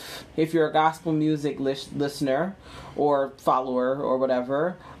of, if you're a gospel music listener or follower or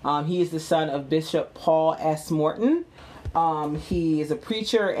whatever, he is the son of Bishop Paul S. Morton. He is a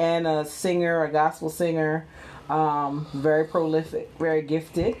preacher and a singer, a gospel singer. Very prolific, very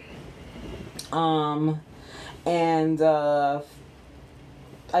gifted. And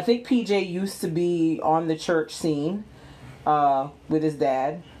I think PJ used to be on the church scene with his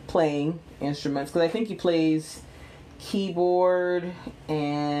dad playing instruments, because I think he plays keyboard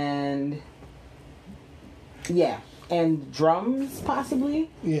and drums possibly.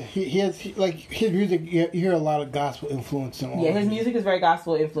 Yeah, he has like his music. You hear a lot of gospel influence in all. Yeah, his music is very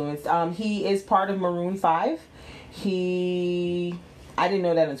gospel influenced. He is part of Maroon 5. I didn't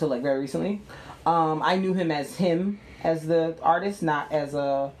know that until like very recently. I knew him as the artist, not as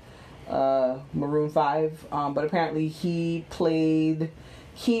a Maroon 5. But apparently he played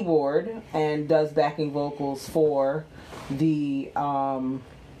keyboard and does backing vocals for the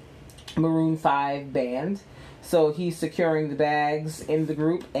Maroon 5 band. So he's securing the bags in the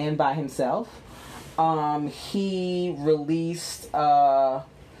group and by himself. He released a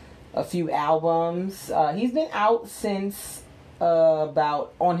few albums. He's been out since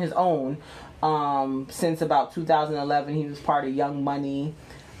about on his own since about 2011. He was part of Young Money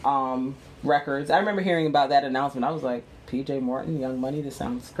Records. I remember hearing about that announcement. I was like, PJ Morton, Young Money, this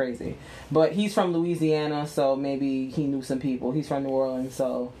sounds crazy. But he's from Louisiana, so maybe he knew some people. He's from New Orleans,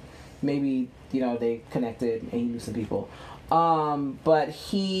 so maybe, they connected and he knew some people. But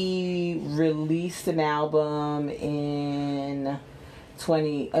he released an album an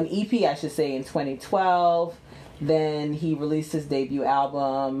EP, I should say, in 2012. Then he released his debut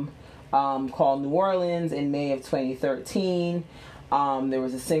album called New Orleans in May of 2013. There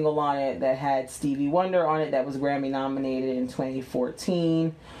was a single on it that had Stevie Wonder on it that was Grammy nominated in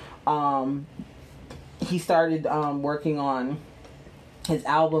 2014. He started working on his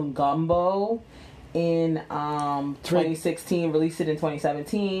album Gumbo in 2016, released it in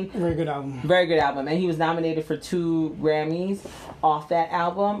 2017. Very good album. Very good album. And he was nominated for 2 Grammys off that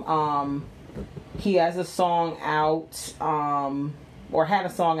album. He has a song out, or had a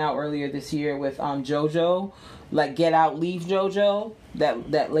song out earlier this year with JoJo, like Get Out, Leave JoJo.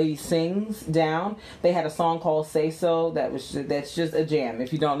 That lady sings down. They had a song called Say So that's just a jam.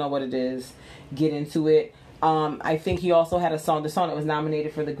 If you don't know what it is, get into it. I think he also had the song that was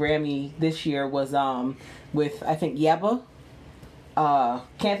nominated for the Grammy this year was with, I think, Yebba.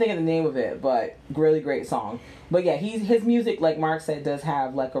 Can't think of the name of it, but really great song. But yeah, his music, like Mark said, does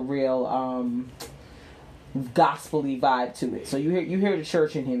have like a real gospel-y vibe to it. So you hear the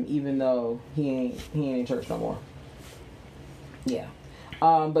church in him, even though he ain't in church no more. Yeah.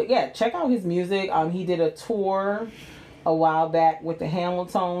 But yeah, check out his music. He did a tour a while back with the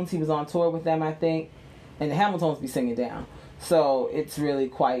Hamiltones. He was on tour with them, I think. And the Hamiltones be singing down. So it's really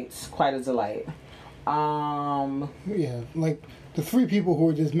quite a delight. Yeah, like the 3 people who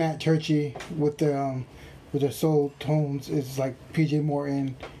are just mad churchy with their soul tones is like PJ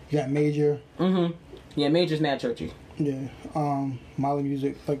Morton, you got Major. Mm-hmm. Yeah, Major's mad churchy. Yeah. Molly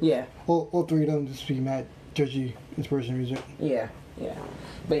Music. Like, yeah. All 3 of them just be mad churchy inspiration music. Yeah, yeah.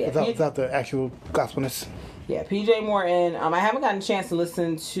 But yeah. Without the actual gospelness. Yeah, PJ Morton. I haven't gotten a chance to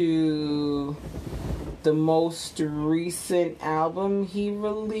listen to the most recent album he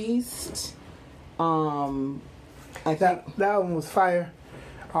released. I think that album was fire.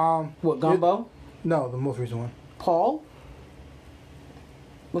 What, Gumbo? No, the most recent one. Paul?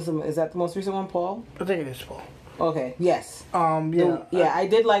 Is that the most recent one, Paul? I think it is Paul. Okay, yes. Yeah. I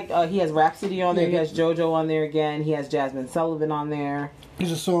did like, he has Rhapsody on there, he has JoJo on there again, he has Jasmine Sullivan on there.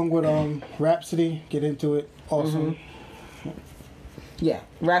 There's a song with Rhapsody, Get Into It, awesome. Mm-hmm. Yeah,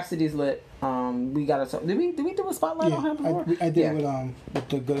 Rhapsody's lit. We got a song. Did we do a spotlight on her before? I did with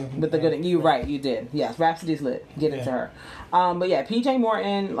the good. With the good. You right, you did. Yes, Rhapsody's lit. Get into her. But yeah, PJ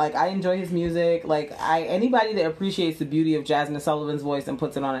Morton. Like, I enjoy his music. Like, anybody that appreciates the beauty of Jasmine Sullivan's voice and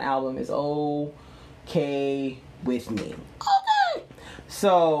puts it on an album is okay with me. Okay.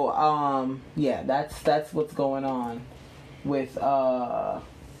 So yeah, that's what's going on with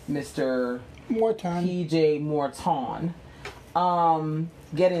Mr. Morton. PJ Morton.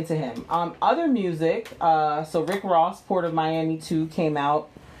 Get into him. Other music, so Rick Ross, Port of Miami 2 came out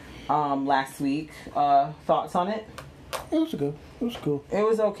last week. Thoughts on it? It was good. It was cool. It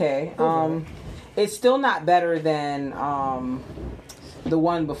was okay. It's still not better than the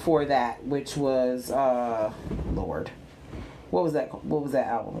one before that, which was Lord. What was that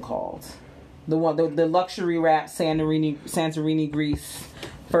album called? The the luxury rap Santorini Grease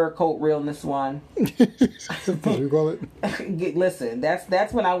fur coat realness one. What you call it? Listen,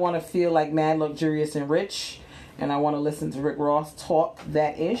 that's when I want to feel like mad, luxurious, and rich, and I want to listen to Rick Ross talk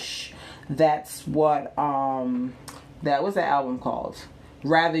that ish. That's what that was the album called.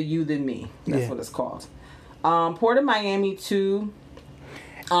 Rather You Than Me. That's what it's called. Port of Miami 2.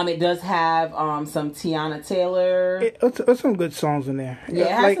 It does have some Tiana Taylor. It's some good songs in there. Yeah,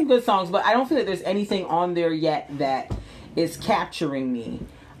 it has some good songs, but I don't feel like there's anything on there yet that is capturing me.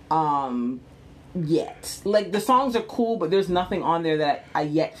 Yet. Like, the songs are cool, but there's nothing on there that I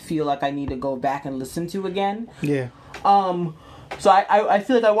yet feel like I need to go back and listen to again. Yeah. So I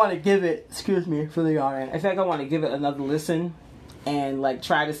feel like I want to give it, excuse me for the yarn, I feel like I want to give it another listen and, like,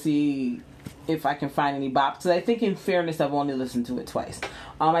 try to see if I can find any bops. Because I think, in fairness, I've only listened to it twice.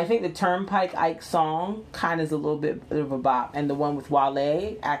 I think the Turnpike Ike song kind of is a little bit of a bop. And the one with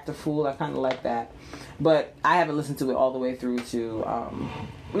Wale, Act a Fool, I kind of like that. But I haven't listened to it all the way through to...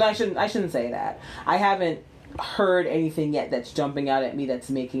 no, I shouldn't say that. I haven't heard anything yet that's jumping out at me that's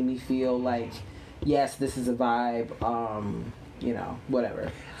making me feel like, yes, this is a vibe.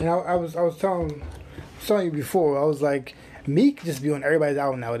 Whatever. And I was telling you before, I was like, Meek just be on everybody's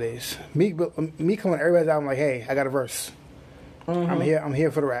album nowadays. Meek come on everybody's album like, hey, I got a verse. Mm-hmm. I'm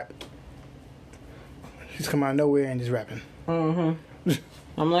here for the rap. He's come out of nowhere and just rapping. Mm-hmm.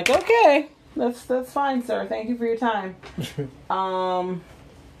 I'm like, okay, that's fine, sir. Thank you for your time.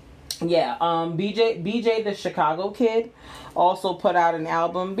 Yeah. BJ the Chicago Kid also put out an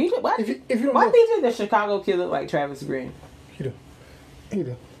album. BJ, why BJ the Chicago Kid look like Travis Green? He do.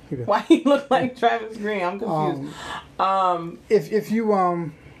 Why he look like Travis Green? I'm confused. If you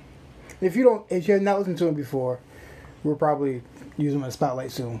have not listened to him before, we'll probably use him in a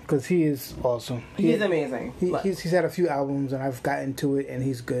spotlight soon because he is awesome. He's amazing. He's had a few albums and I've gotten to it and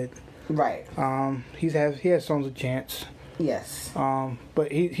he's good. Right. He has songs with Chance. Yes.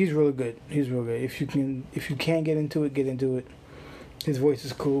 But he's really good. He's real good. If you can get into it, get into it. His voice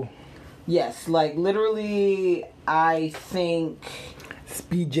is cool. Yes, like literally, I think. It's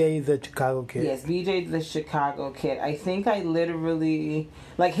BJ the Chicago Kid. Yes, BJ the Chicago Kid. I think I literally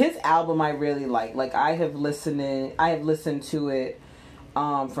like his album. I really like. Like I have listened to it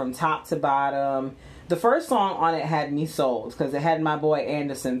from top to bottom. The first song on it had me sold because it had my boy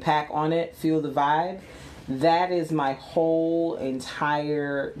Anderson .Paak on it. Feel the Vibe. That is my whole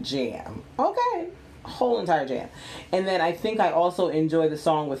entire jam. Okay, whole entire jam. And then I think I also enjoy the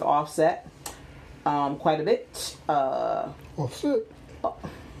song with Offset quite a bit. Offset.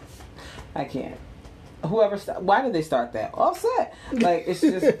 I can't. Why did they start that? Offset. Like, it's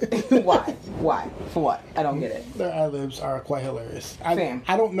just, why? For what? I don't get it. Their ad-libs are quite hilarious. I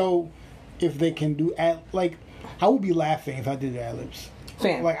don't know if they can do like, I would be laughing if I did their ad-libs.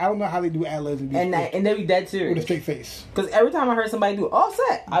 Like, I don't know how they do ad-libs and they be dead serious. With a straight face. Because every time I heard somebody do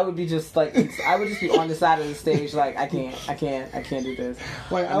Offset, I would be just like, I would just be on the side of the stage like, I can't do this.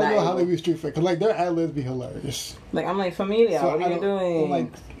 Like, I don't know how they be straight face. Because, like, their ad-libs be hilarious. Like, I'm like, Familia, what are you doing?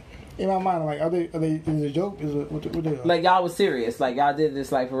 Like, in my mind, I'm like, are they, is it a joke? What they like? Like, y'all was serious. Like, y'all did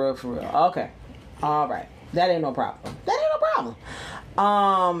this, like, for real. Okay. All right. That ain't no problem.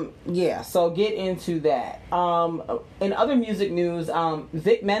 Yeah, so get into that. In other music news,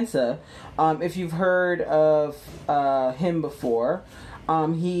 Vic Mensa, if you've heard of him before,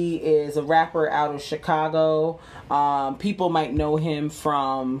 he is a rapper out of Chicago. People might know him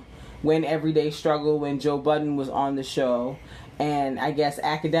from When Everyday Struggle, when Joe Budden was on the show. And I guess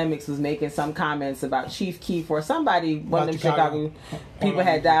Academics was making some comments about Chief Keef or somebody, one of them Chicago people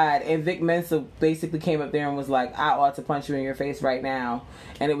had died. And Vic Mensa basically came up there and was like, I ought to punch you in your face right now.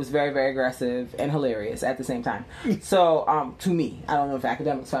 And it was very, very aggressive and hilarious at the same time. So, to me, I don't know if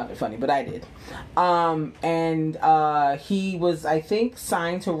Academics found it funny, but I did. He was, I think,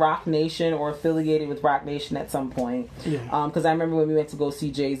 signed to Roc Nation or affiliated with Roc Nation at some point. Yeah. Because I remember when we went to go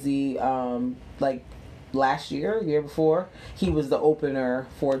see Jay-Z, last year before, he was the opener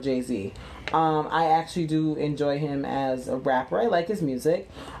for Jay-Z. I actually do enjoy him as a rapper. I like his music.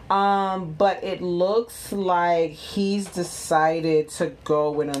 But it looks like he's decided to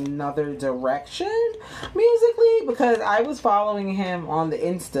go in another direction musically, because I was following him on the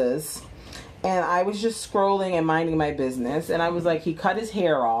Instas and I was just scrolling and minding my business, and I was like, he cut his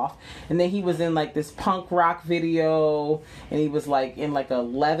hair off, and then he was in like this punk rock video, and he was like in like a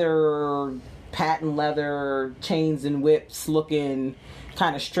patent leather chains and whips looking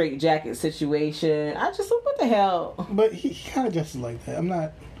kind of straight jacket situation. I just like, what the hell? But he kind of dresses like that. I'm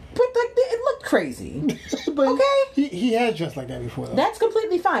not. But like, it looked crazy. But okay, he has dressed like that before, though. That's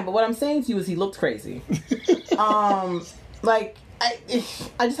completely fine. But what I'm saying to you is, he looked crazy. Like, I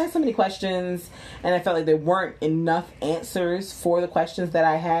just had so many questions, and I felt like there weren't enough answers for the questions that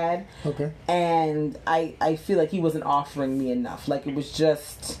I had. Okay. And I feel like he wasn't offering me enough. Like, it was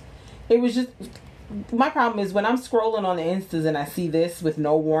just. My problem is when I'm scrolling on the Instas and I see this with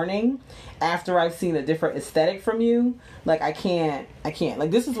no warning after I've seen a different aesthetic from you, like, I can't.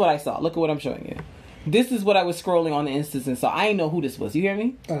 Like, this is what I saw. Look at what I'm showing you. This is what I was scrolling on the Instas and saw. I didn't know who this was. You hear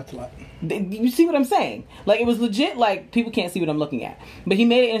me? That's a lot. You see what I'm saying? Like, it was legit. Like, people can't see what I'm looking at. But he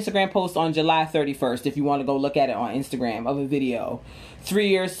made an Instagram post on July 31st, if you want to go look at it on Instagram, of a video. 3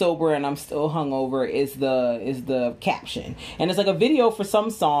 years sober and I'm still hungover is the caption. And it's like a video for some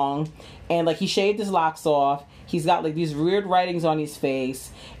song, and like, he shaved his locks off. He's got like these weird writings on his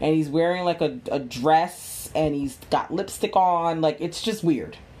face, and he's wearing like a dress, and he's got lipstick on. Like, it's just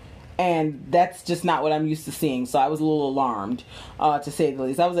weird. And that's just not what I'm used to seeing. So I was a little alarmed, to say the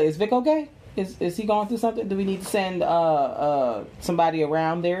least. I was like, is Vic okay? Is he going through something? Do we need to send somebody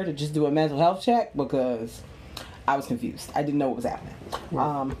around there to just do a mental health check? Because I was confused. I didn't know what was happening.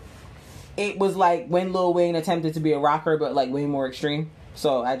 Right. It was like when Lil Wayne attempted to be a rocker, but like way more extreme.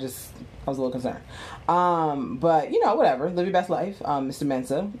 So I was a little concerned. But, you know, whatever. Live your best life, Mr.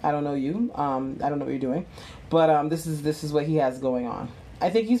 Mensa. I don't know you. I don't know what you're doing. But this is what he has going on. I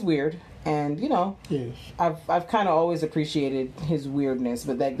think he's weird, and you know, yes. I've kind of always appreciated his weirdness,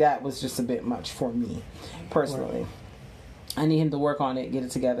 but that was just a bit much for me personally. I need him to work on it, get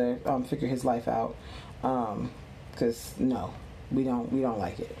it together, figure his life out. Because no, we don't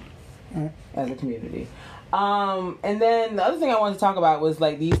like it as a community. And then the other thing I wanted to talk about was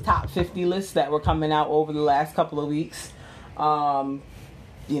like these top 50 lists that were coming out over the last couple of weeks.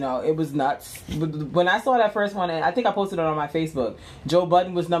 You know, it was nuts. When I saw that first one, and I think I posted it on my Facebook, Joe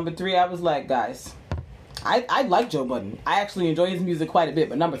Budden was number 3. I was like, guys, I like Joe Budden. I actually enjoy his music quite a bit,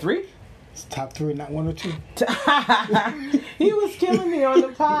 but number 3? It's top 3, not 1 or 2. He was killing me on the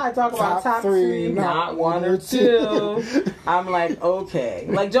pod talking about top 3, not 1 or 2. I'm like, okay.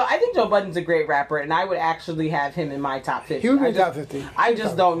 Like I think Joe Budden's a great rapper, and I would actually have him in my top 50. He would be top 50. I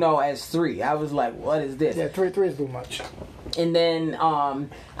just don't know as 3. I was like, what is this? Yeah, 3 is too much. And then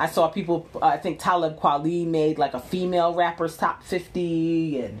I saw people, I think Talib Kweli made like a female rapper's top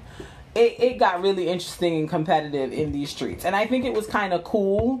 50, and it got really interesting and competitive in these streets. And I think it was kind of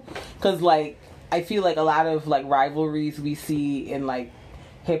cool because like I feel like a lot of like rivalries we see in like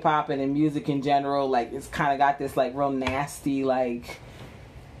hip hop and in music in general, like it's kind of got this like real nasty, like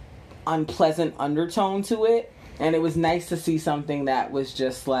unpleasant undertone to it. And it was nice to see something that was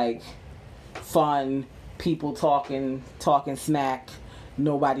just like fun, people talking smack,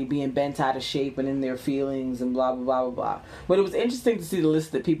 nobody being bent out of shape and in their feelings and blah blah blah blah blah. But it was interesting to see the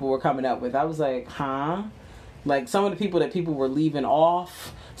list that people were coming up with. I was like, huh? Like some of the people that people were leaving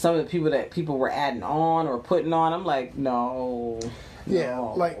off, some of the people that people were adding on or putting on. I'm like, no. Yeah,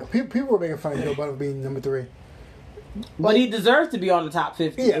 like people were making fun of Joe Budden being number 3. But he deserves to be on the top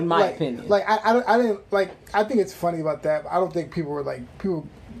 50, in my opinion. Like I didn't like. I think it's funny about that. But I don't think people were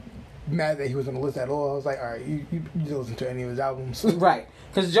mad that he was on the list at all. I was like, all right, you didn't listen to any of his albums, right?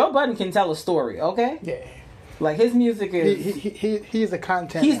 Because Joe Budden can tell a story, okay? Yeah. Like his music is he is a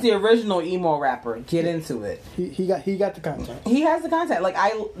content. He's the original emo rapper. Get into it. He got the content. He has the content. Like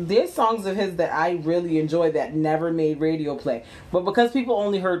there's songs of his that I really enjoy that never made radio play, but because people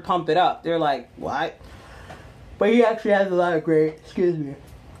only heard "Pump It Up," they're like, what? But he actually has a lot of great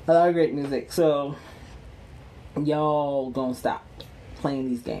music. So y'all gonna stop playing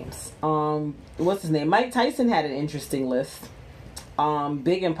these games. What's his name? Mike Tyson had an interesting list.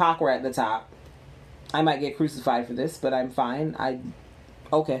 Big and Pac were at the top. I might get crucified for this, but I'm fine. I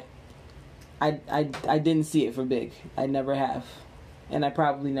didn't see it for Big. I never have. And I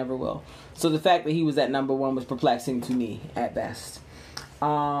probably never will. So the fact that he was at number 1 was perplexing to me at best.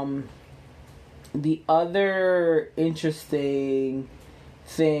 The other interesting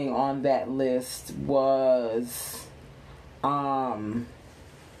thing on that list was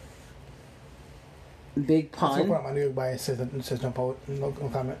Big Pun. My New York bias says no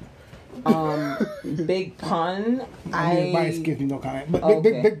comment. Big Pun. My New York bias gives me no comment. But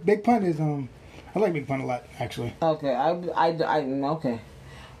okay. Big Pun is I like Big Pun a lot actually. Okay, okay.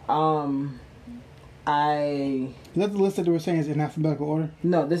 Is that the list that they were saying is in alphabetical order?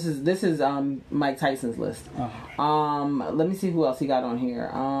 No, this is Mike Tyson's list. Oh. Let me see who else he got on here.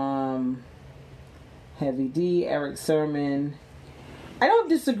 Heavy D, Eric Sermon. I don't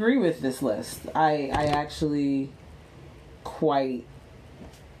disagree with this list. I actually quite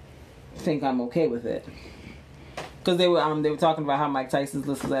think I'm okay with it. Because they were talking about how Mike Tyson's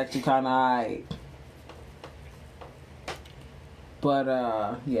list was actually kind of high. But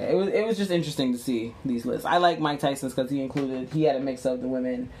yeah, it was just interesting to see these lists. I like Mike Tyson's because he had a mix of the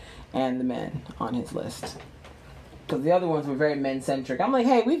women and the men on his list. Because the other ones were very men-centric. I'm like,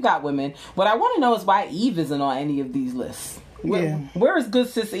 hey, we've got women. What I want to know is why Eve isn't on any of these lists. Where is Good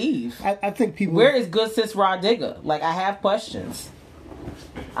Sis Eve? I think people... Where is Good Sis Rah Digga? Like, I have questions.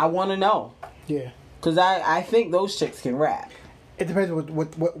 I want to know. Yeah. Because I think those chicks can rap. It depends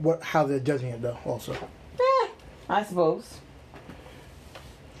on how they're judging it, though, also. I suppose.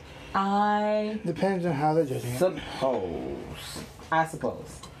 Depends on how they're judging it. I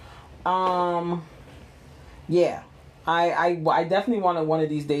suppose. Yeah. I definitely want to one of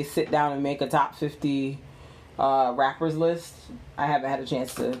these days sit down and make a top 50 rappers list. I haven't had a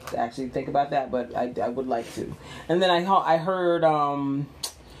chance to actually think about that, but I would like to. And then I heard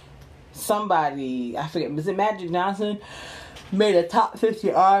somebody, I forget, was it Magic Johnson, made a top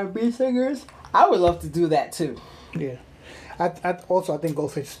 50 R&B singers. I would love to do that too. Yeah. I think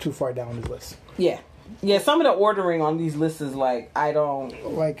Ghostface is too far down this list. Yeah. Some of the ordering on these lists is like, I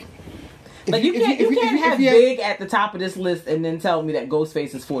don't like. You can't have Big at the top of this list and then tell me that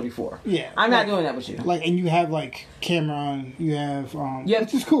Ghostface is 44. Yeah, I'm not doing that with you. Like, and you have like Cameron, you have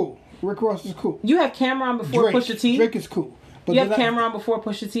which is cool. Rick Ross is cool. You have Cameron before Pusha T. Drake is cool. But you have Cameron before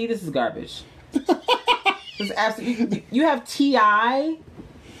Pusha T. This is garbage. This is absolutely. You have T.I.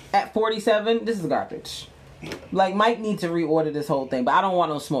 at 47. This is garbage. Like, Mike needs to reorder this whole thing, but I don't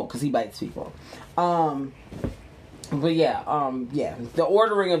want no smoke because he bites people. But yeah, the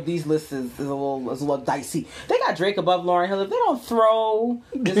ordering of these lists is a little dicey. They got Drake above Lauryn Hill. If they don't throw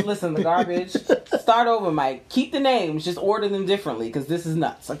this list in the garbage, start over, Mike. Keep the names, just order them differently, because this is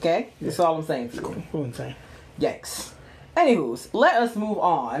nuts. Okay, that's all I'm saying to you. Cool. Insane. Yikes. Anywho's, let us move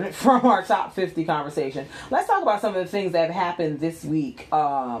on from our top 50 conversation. Let's talk about some of the things that have happened this week,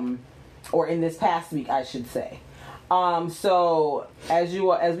 or in this past week, I should say. So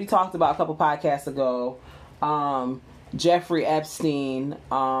as we talked about a couple podcasts ago. Jeffrey Epstein,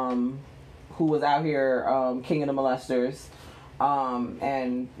 who was out here, king of the molesters,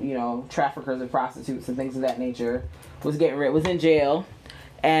 and, traffickers and prostitutes and things of that nature, was in jail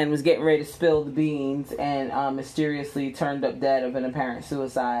and was getting ready to spill the beans and, mysteriously turned up dead of an apparent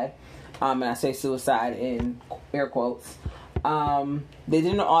suicide. And I say suicide in air quotes. They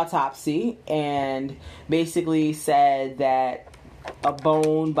did an autopsy and basically said that a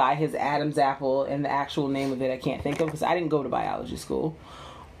bone by his Adam's apple, and the actual name of it I can't think of because I didn't go to biology school.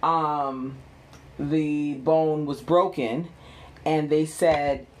 The bone was broken, and they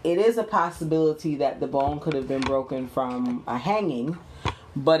said it is a possibility that the bone could have been broken from a hanging,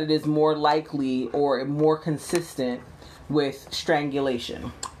 but it is more likely or more consistent with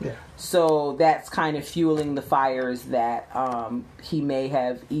strangulation. Yeah. So that's kind of fueling the fires that he may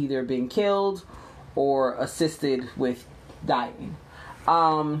have either been killed or assisted with dying.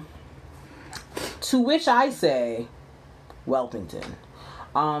 To which I say, Welpington.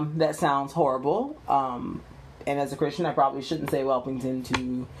 That sounds horrible. And as a Christian, I probably shouldn't say Welpington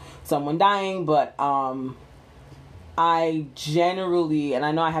to someone dying, but I generally, and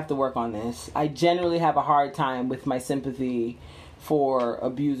I know I have to work on this, I generally have a hard time with my sympathy for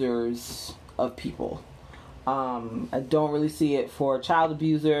abusers of people. I don't really see it for child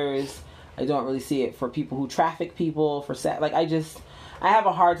abusers. I don't really see it for people who traffic people for sex. Like, I have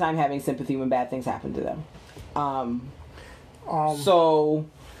a hard time having sympathy when bad things happen to them. So,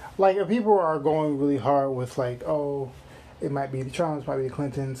 like, if people are going really hard with, like, oh, it might be the Trumps, might be the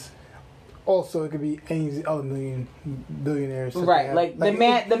Clintons. Also, it could be any other billionaires. Right, like the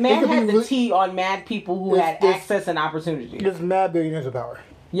man had the tea on mad people who had access and opportunity. There's mad billionaires with power.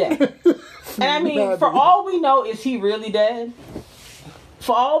 Yeah. And I mean, for all we know, is he really dead?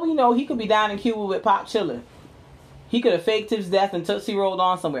 For all we know, he could be down in Cuba with Pop chilling. He could have faked his death and Tootsie rolled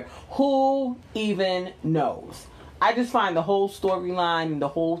on somewhere. Who even knows? I just find the whole storyline and the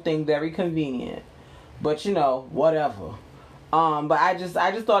whole thing very convenient. But, whatever. But I just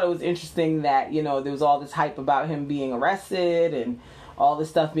thought it was interesting that, there was all this hype about him being arrested and all this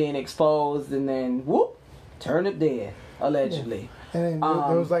stuff being exposed, and then, whoop, turned up dead, allegedly. Yeah. And then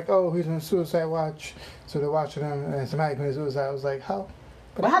there was like, oh, he's on suicide watch, so they're watching him, and somebody committed suicide. I was like, how?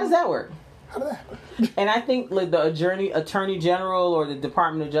 But how does that work? How did that happen? And I think like the Attorney General or the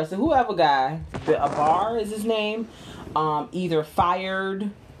Department of Justice, whoever guy, Abar is his name, either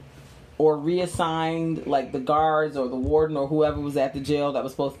fired or reassigned like the guards or the warden or whoever was at the jail that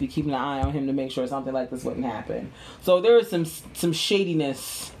was supposed to be keeping an eye on him to make sure something like this wouldn't happen. So there was some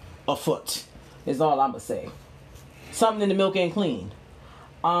shadiness afoot, is all I'm gonna say. Something in the milk ain't clean.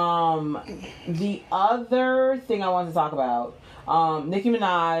 The other thing I wanted to talk about, Nicki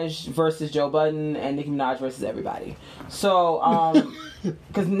Minaj versus Joe Budden and Nicki Minaj versus everybody. So,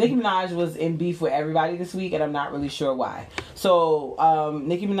 because Nicki Minaj was in beef with everybody this week, and I'm not really sure why. So,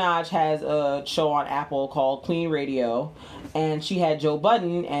 Nicki Minaj has a show on Apple called Clean Radio, and she had Joe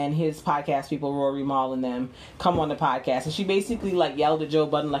Budden and his podcast people, Rory Mal and them, come on the podcast, and she basically like yelled at Joe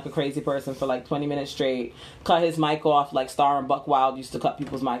Budden like a crazy person for like 20 minutes straight, cut his mic off like Star and Buck Wild used to cut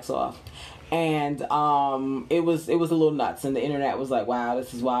people's mics off. And it was a little nuts, and the internet was like, wow,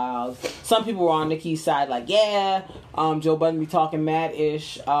 this is wild. Some people were on Nicki's side like, yeah, Joe Budden be talking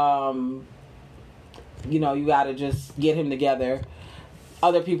mad-ish, you gotta just get him together.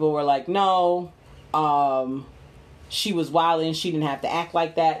 Other people were like, no, she was wilding, she didn't have to act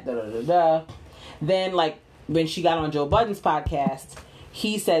like that, da-da-da-da. Then, like, when she got on Joe Budden's podcast,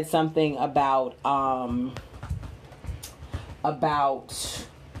 he said something about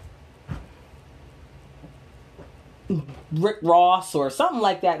Rick Ross or something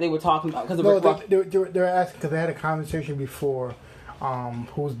like that. They were talking about because Rick Ross. They were asking because they had a conversation before,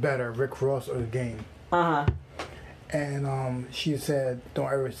 who's better, Rick Ross or the Game? And she said, "Don't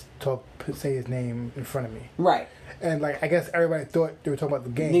ever say his name in front of me." Right. And like I guess everybody thought they were talking about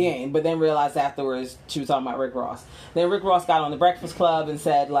the Game. The Game, but then realized afterwards she was talking about Rick Ross. Then Rick Ross got on the Breakfast Club and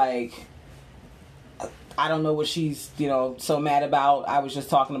said like, "I don't know what she's so mad about. I was just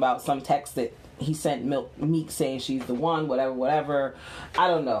talking about some text that he sent Meek saying she's the one, whatever. I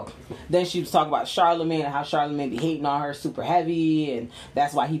don't know. Then she was talking about Charlamagne and how Charlamagne be hating on her super heavy, and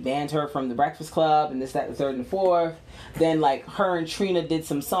that's why he banned her from the Breakfast Club, and this, that, the third, and the fourth. Then, like, her and Trina did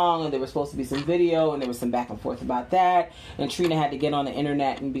some song, and there was supposed to be some video, and there was some back and forth about that. And Trina had to get on the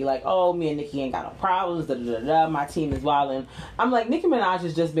internet and be like, oh, me and Nicki ain't got no problems, da-da-da-da, my team is wildin'. I'm like, Nicki Minaj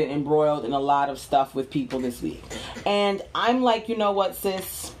has just been embroiled in a lot of stuff with people this week. And I'm like, you know what,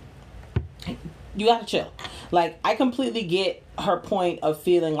 sis? You gotta chill. Like, I completely get her point of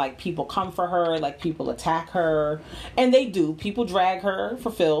feeling like people come for her, like people attack her, and they do. People drag her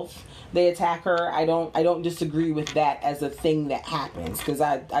for filth. They attack her. I don't disagree with that as a thing that happens, because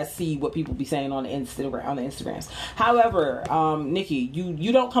I see what people be saying on the Instagrams. However, Nicki,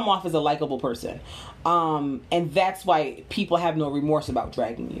 you don't come off as a likable person, and that's why people have no remorse about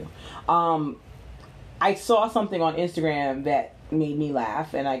dragging you. I saw something on Instagram that made me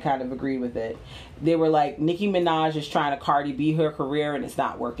laugh, and I kind of agree with it. They were like, Nicki Minaj is trying to Cardi B her career, and it's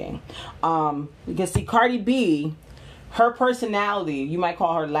not working. Because see, Cardi B, her personality, you might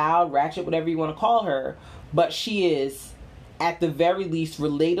call her loud, ratchet, whatever you want to call her, but she is, at the very least,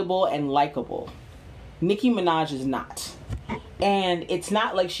 relatable and likable. Nicki Minaj is not. And it's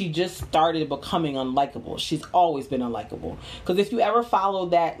not like she just started becoming unlikable. She's always been unlikable. Because if you ever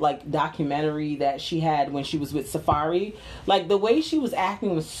followed that, like, documentary that she had when she was with Safari, like, the way she was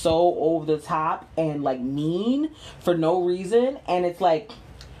acting was so over the top and, like, mean for no reason. And it's like,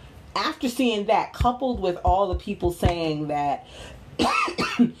 after seeing that, coupled with all the people saying that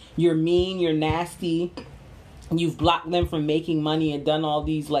you're mean, you're nasty, you've blocked them from making money and done all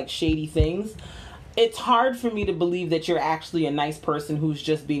these, like, shady things, it's hard for me to believe that you're actually a nice person who's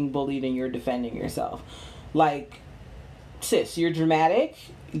just being bullied and you're defending yourself. Like, sis, you're dramatic,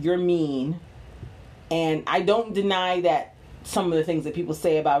 you're mean, and I don't deny that some of the things that people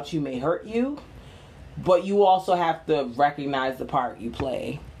say about you may hurt you, but you also have to recognize the part you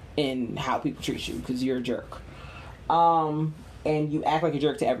play in how people treat you, because you're a jerk. And you act like a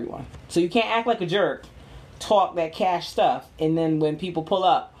jerk to everyone. So you can't act like a jerk, talk that cash stuff, and then when people pull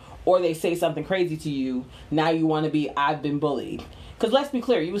up, or they say something crazy to you, now you want to be, I've been bullied. Because let's be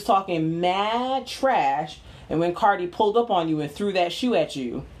clear, you was talking mad trash, and when Cardi pulled up on you and threw that shoe at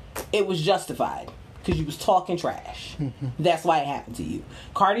you, it was justified. Because you was talking trash. That's why it happened to you.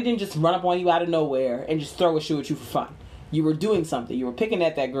 Cardi didn't just run up on you out of nowhere and just throw a shoe at you for fun. You were doing something. You were picking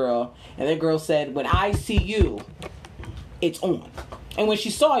at that girl, and that girl said, when I see you, it's on. And when she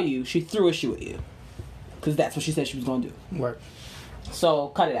saw you, she threw a shoe at you. Because that's what she said she was going to do. Right. So,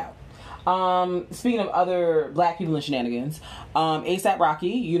 cut it out. Speaking of other black people and shenanigans, A$AP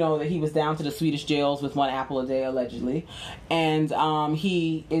Rocky, you know that he was down to the Swedish jails with one apple a day, allegedly. And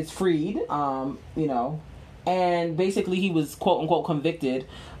he is freed, you know. And basically he was, quote-unquote, convicted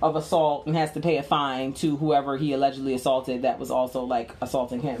of assault and has to pay a fine to whoever he allegedly assaulted that was also, like,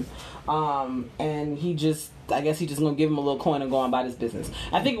 assaulting him. And he just, I guess he just going to give him a little coin and go on about his business.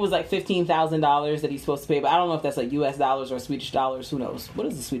 I think it was like $15,000 that he's supposed to pay, but I don't know if that's like US dollars or Swedish dollars. Who knows? What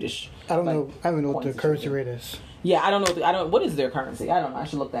is the Swedish? I don't know. I don't know what the currency rate is. Yeah, I don't know. What is their currency? I don't know. I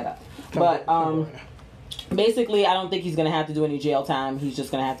should look that up. But, basically, I don't think he's going to have to do any jail time. He's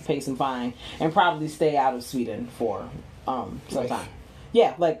just going to have to pay some fine and probably stay out of Sweden for some time.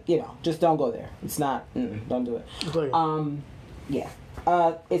 Yeah, like, you know, just don't go there. It's not, don't do it. Yeah.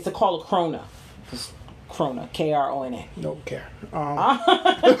 It's called a krona. Just krona. K-R-O-N-A. Don't care. I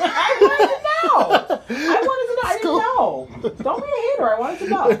wanted to know. I didn't know. Don't be a hater. I wanted to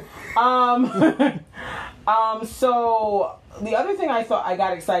know. So, the other thing I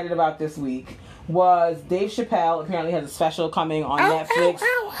got excited about this week was Dave Chappelle apparently has a special coming on Netflix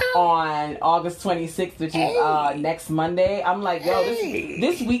on August 26th, which is next Monday. I'm like, yo,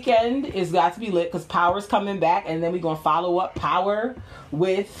 this weekend is got to be lit because Power's coming back, and then we're going to follow up Power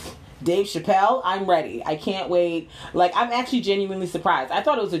with Dave Chappelle. I'm ready. I can't wait. Like, I'm actually genuinely surprised. I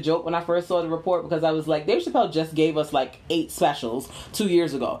thought it was a joke when I first saw the report because I was like, Dave Chappelle just gave us like 8 specials 2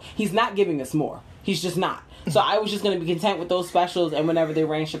 years ago. He's not giving us more. He's just not. So I was just going to be content with those specials and whenever they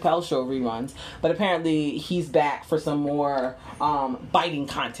ran Chappelle Show reruns. But apparently he's back for some more biting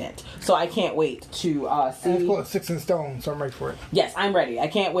content. So I can't wait to see. And it's called 6 in Stone, so I'm ready for it. Yes, I'm ready. I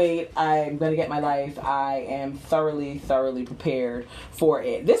can't wait. I'm going to get my life. I am thoroughly prepared for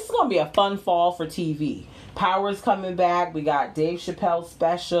it. This is going to be a fun fall for TV. Power's coming back. We got Dave Chappelle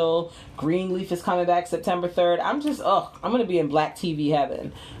special. Greenleaf is coming back September 3rd. I'm going to be in black TV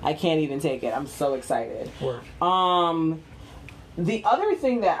heaven. I can't even take it. I'm so excited. Word. The other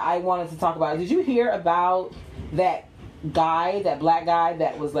thing that I wanted to talk about, did you hear about that black guy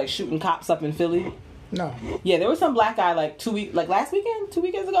that was like shooting cops up in Philly? No. Yeah, there was some black guy like last weekend, 2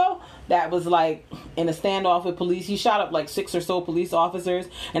 weekends ago, that was like in a standoff with police. He shot up like 6 or so police officers,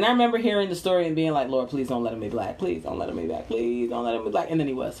 and I remember hearing the story and being like, "Lord, please don't let him be black. Please don't let him be black. Please don't let him be black." And then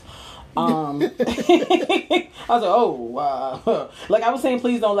he was. I was like, oh, wow. Like I was saying,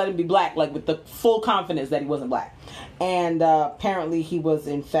 please don't let him be black, like with the full confidence that he wasn't black. And apparently he was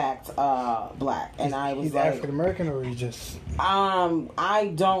in fact black. And I was he's like, African American, or he just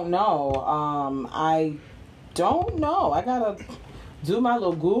I don't know. I don't know. I gotta do my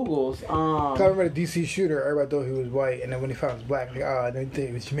little Googles. I remember the DC shooter. Everybody thought he was white, and then when he found he was black, like, they think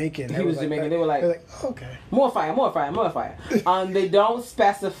he was Jamaican. He was Jamaican. They were like, oh, okay. More fire. They don't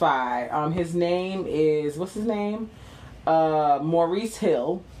specify. His name is, what's his name? Maurice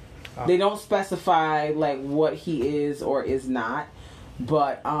Hill. They don't specify like what he is or is not,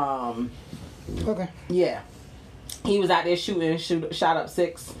 but okay. Yeah, he was out there shot up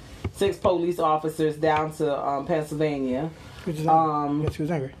six police officers down to Pennsylvania. I guess he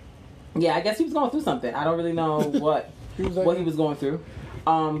was angry. Yeah, I guess he was going through something. I don't really know what he was going through.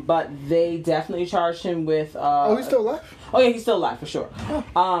 But they definitely charged him with. He's still alive? Oh yeah, he's still alive for sure.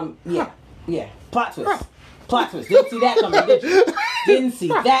 Yeah. Plot twist. Didn't see that coming, did you? Didn't see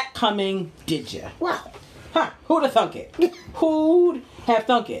that coming, did you? Wow. Huh? Who'd have thunk it? Who'd have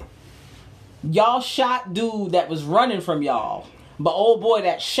thunk it? Y'all shot dude that was running from y'all, but old boy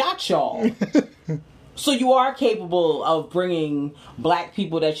that shot y'all. So you are capable of bringing black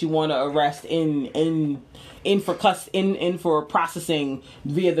people that you want to arrest in for processing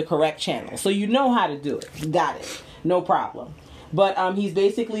via the correct channel. So you know how to do it. Got it. No problem. But he's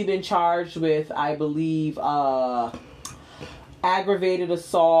basically been charged with, I believe, aggravated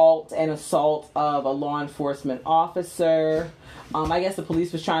assault and assault of a law enforcement officer. I guess the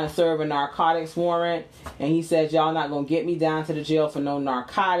police was trying to serve a narcotics warrant, and he said, y'all not going to get me down to the jail for no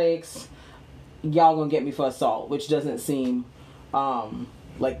narcotics. Y'all going to get me for assault, which doesn't seem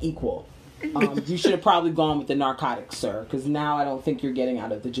like equal. You should have probably gone with the narcotics, sir, because now I don't think you're getting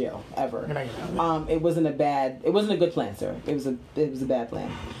out of the jail ever. It wasn't a good plan, sir. It was a bad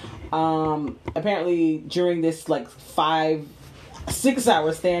plan. Apparently during this like 5-6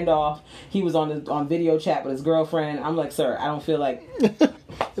 hour standoff, he was on video chat with his girlfriend. I'm like, sir, I don't feel like. You're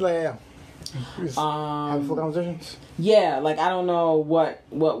like, yeah. Have full conversations. Yeah, like I don't know what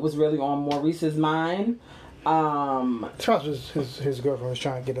was really on Maurice's mind. Charles was his girlfriend was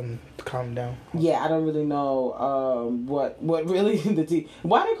trying to get him to calm down. Yeah, I don't really know what really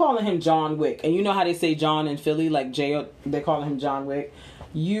why they calling him John Wick? And you know how they say John in Philly, like they're calling him John Wick.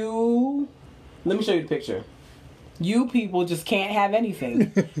 Let me show you the picture. You people just can't have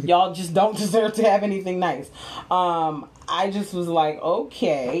anything. Y'all just don't deserve to have anything nice. I just was like,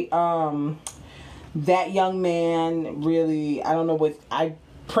 okay, that young man really, I don't know what, I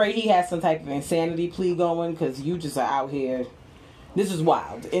pray he has some type of insanity plea going, because you just are out here. This is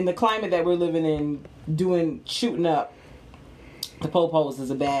wild. In the climate that we're living in, shooting up the popos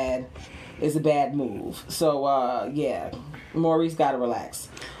is a bad move. So, yeah, Maurice gotta relax.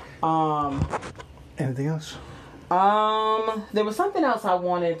 Anything else? There was something else I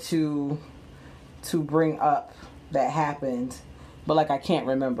wanted to bring up that happened, but like I can't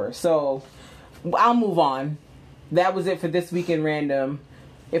remember. So I'll move on. That was it for this week in random.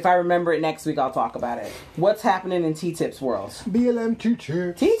 If I remember it next week, I'll talk about it. What's happening in T-Tips world? BLM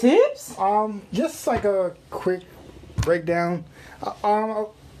T-Tips. T-Tips? Just like a quick breakdown.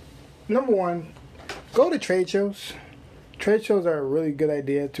 Number one, go to trade shows. Trade shows are a really good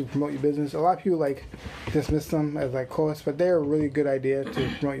idea to promote your business. A lot of people like dismiss them as like costs, but they're a really good idea to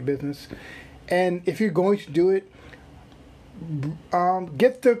promote your business. And if you're going to do it,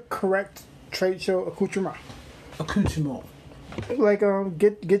 get the correct trade show accoutrement. Like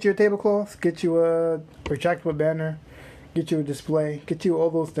get your tablecloth, get you a retractable banner, get you a display, get you all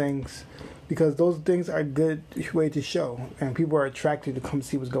those things, because those things are a good way to show, and people are attracted to come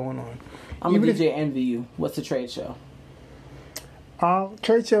see what's going on. I'm gonna DJ envy you. What's the trade show?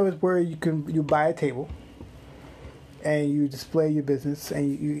 Trade show is where you buy a table and you display your business,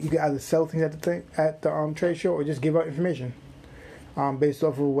 and you can either sell things at the trade show or just give out information based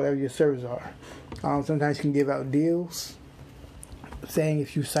off of whatever your services are. Sometimes you can give out deals saying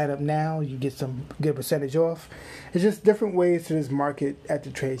if you sign up now you get a percentage off. It's just different ways to this market at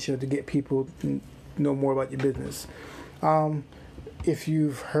the trade show to get people to know more about your business. If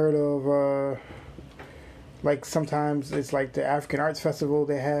you've heard of like sometimes it's like the African Arts Festival,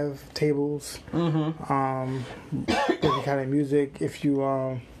 they have tables. Mm-hmm. Different kind of music. If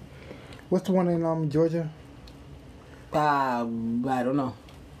you what's the one in Georgia? I don't know.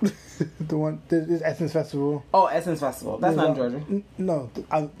 The one, this Essence Festival. Oh, Essence Festival. That's not in Georgia. No, the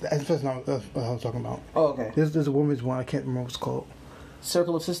Essence Festival. That's what I was talking about. Oh, okay. There's a women's one. I can't remember what it's called.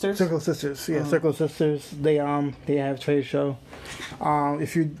 Circle of Sisters. Circle of Sisters. Yeah, Circle of Sisters. They have a trade show.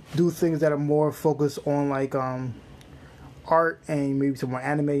 If you do things that are more focused on like art and maybe some more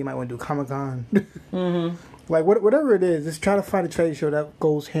anime, you might want to do Comic-Con. Mm-hmm. Like whatever it is, just try to find a trade show that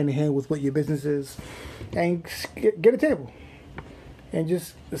goes hand in hand with what your business is, and get a table, and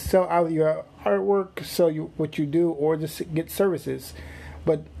just sell out your artwork, sell what you do, or just get services.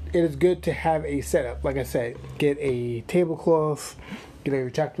 But it is good to have a setup. Like I said, get a tablecloth, get a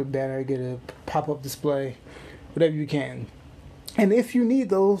retractable banner, get a pop-up display, whatever you can. And if you need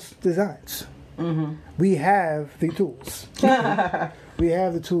those designs, we have the tools. We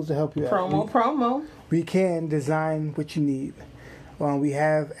have the tools to help you out. Promo. We can design what you need. We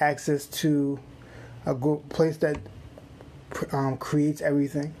have access to a place that creates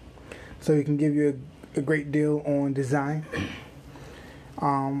everything, so we can give you a great deal on design,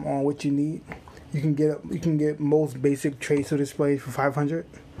 on what you need. You can get most basic tracer displays for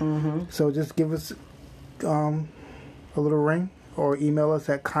 $500. So just give us a little ring or email us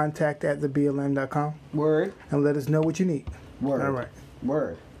at contact@theblm.com. Word. And let us know what you need. Word. All right.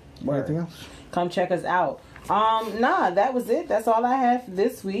 Word. Anything else? Come check us out. Nah, that was it. That's all I have for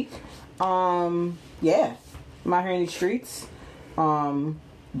this week. Yeah. I'm out here in these streets.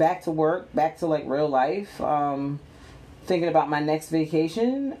 Back to work, back to like real life. Thinking about my next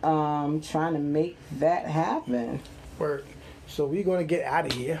vacation. Trying to make that happen. Word. So we're gonna get out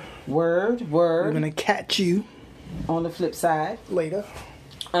of here. Word. We're gonna catch you on the flip side later.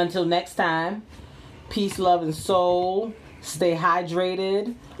 Until next time, peace, love, and soul. Stay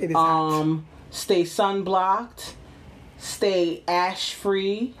hydrated. It is hot. Stay sunblocked. Stay ash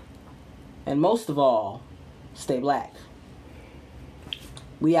free. And most of all, stay black.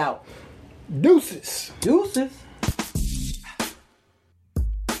 We out. Deuces.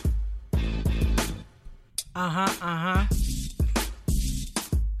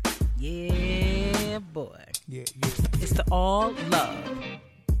 Yeah, boy. Yeah. It's the All Love,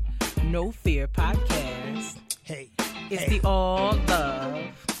 No Fear podcast. Hey. It's the All Love,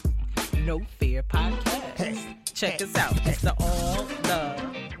 No Fear podcast. Hey. Check us out. It's the All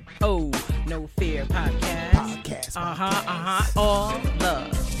Love, Oh, No Fear podcast. Podcast. All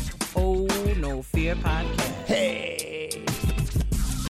Love, Oh, No Fear podcast.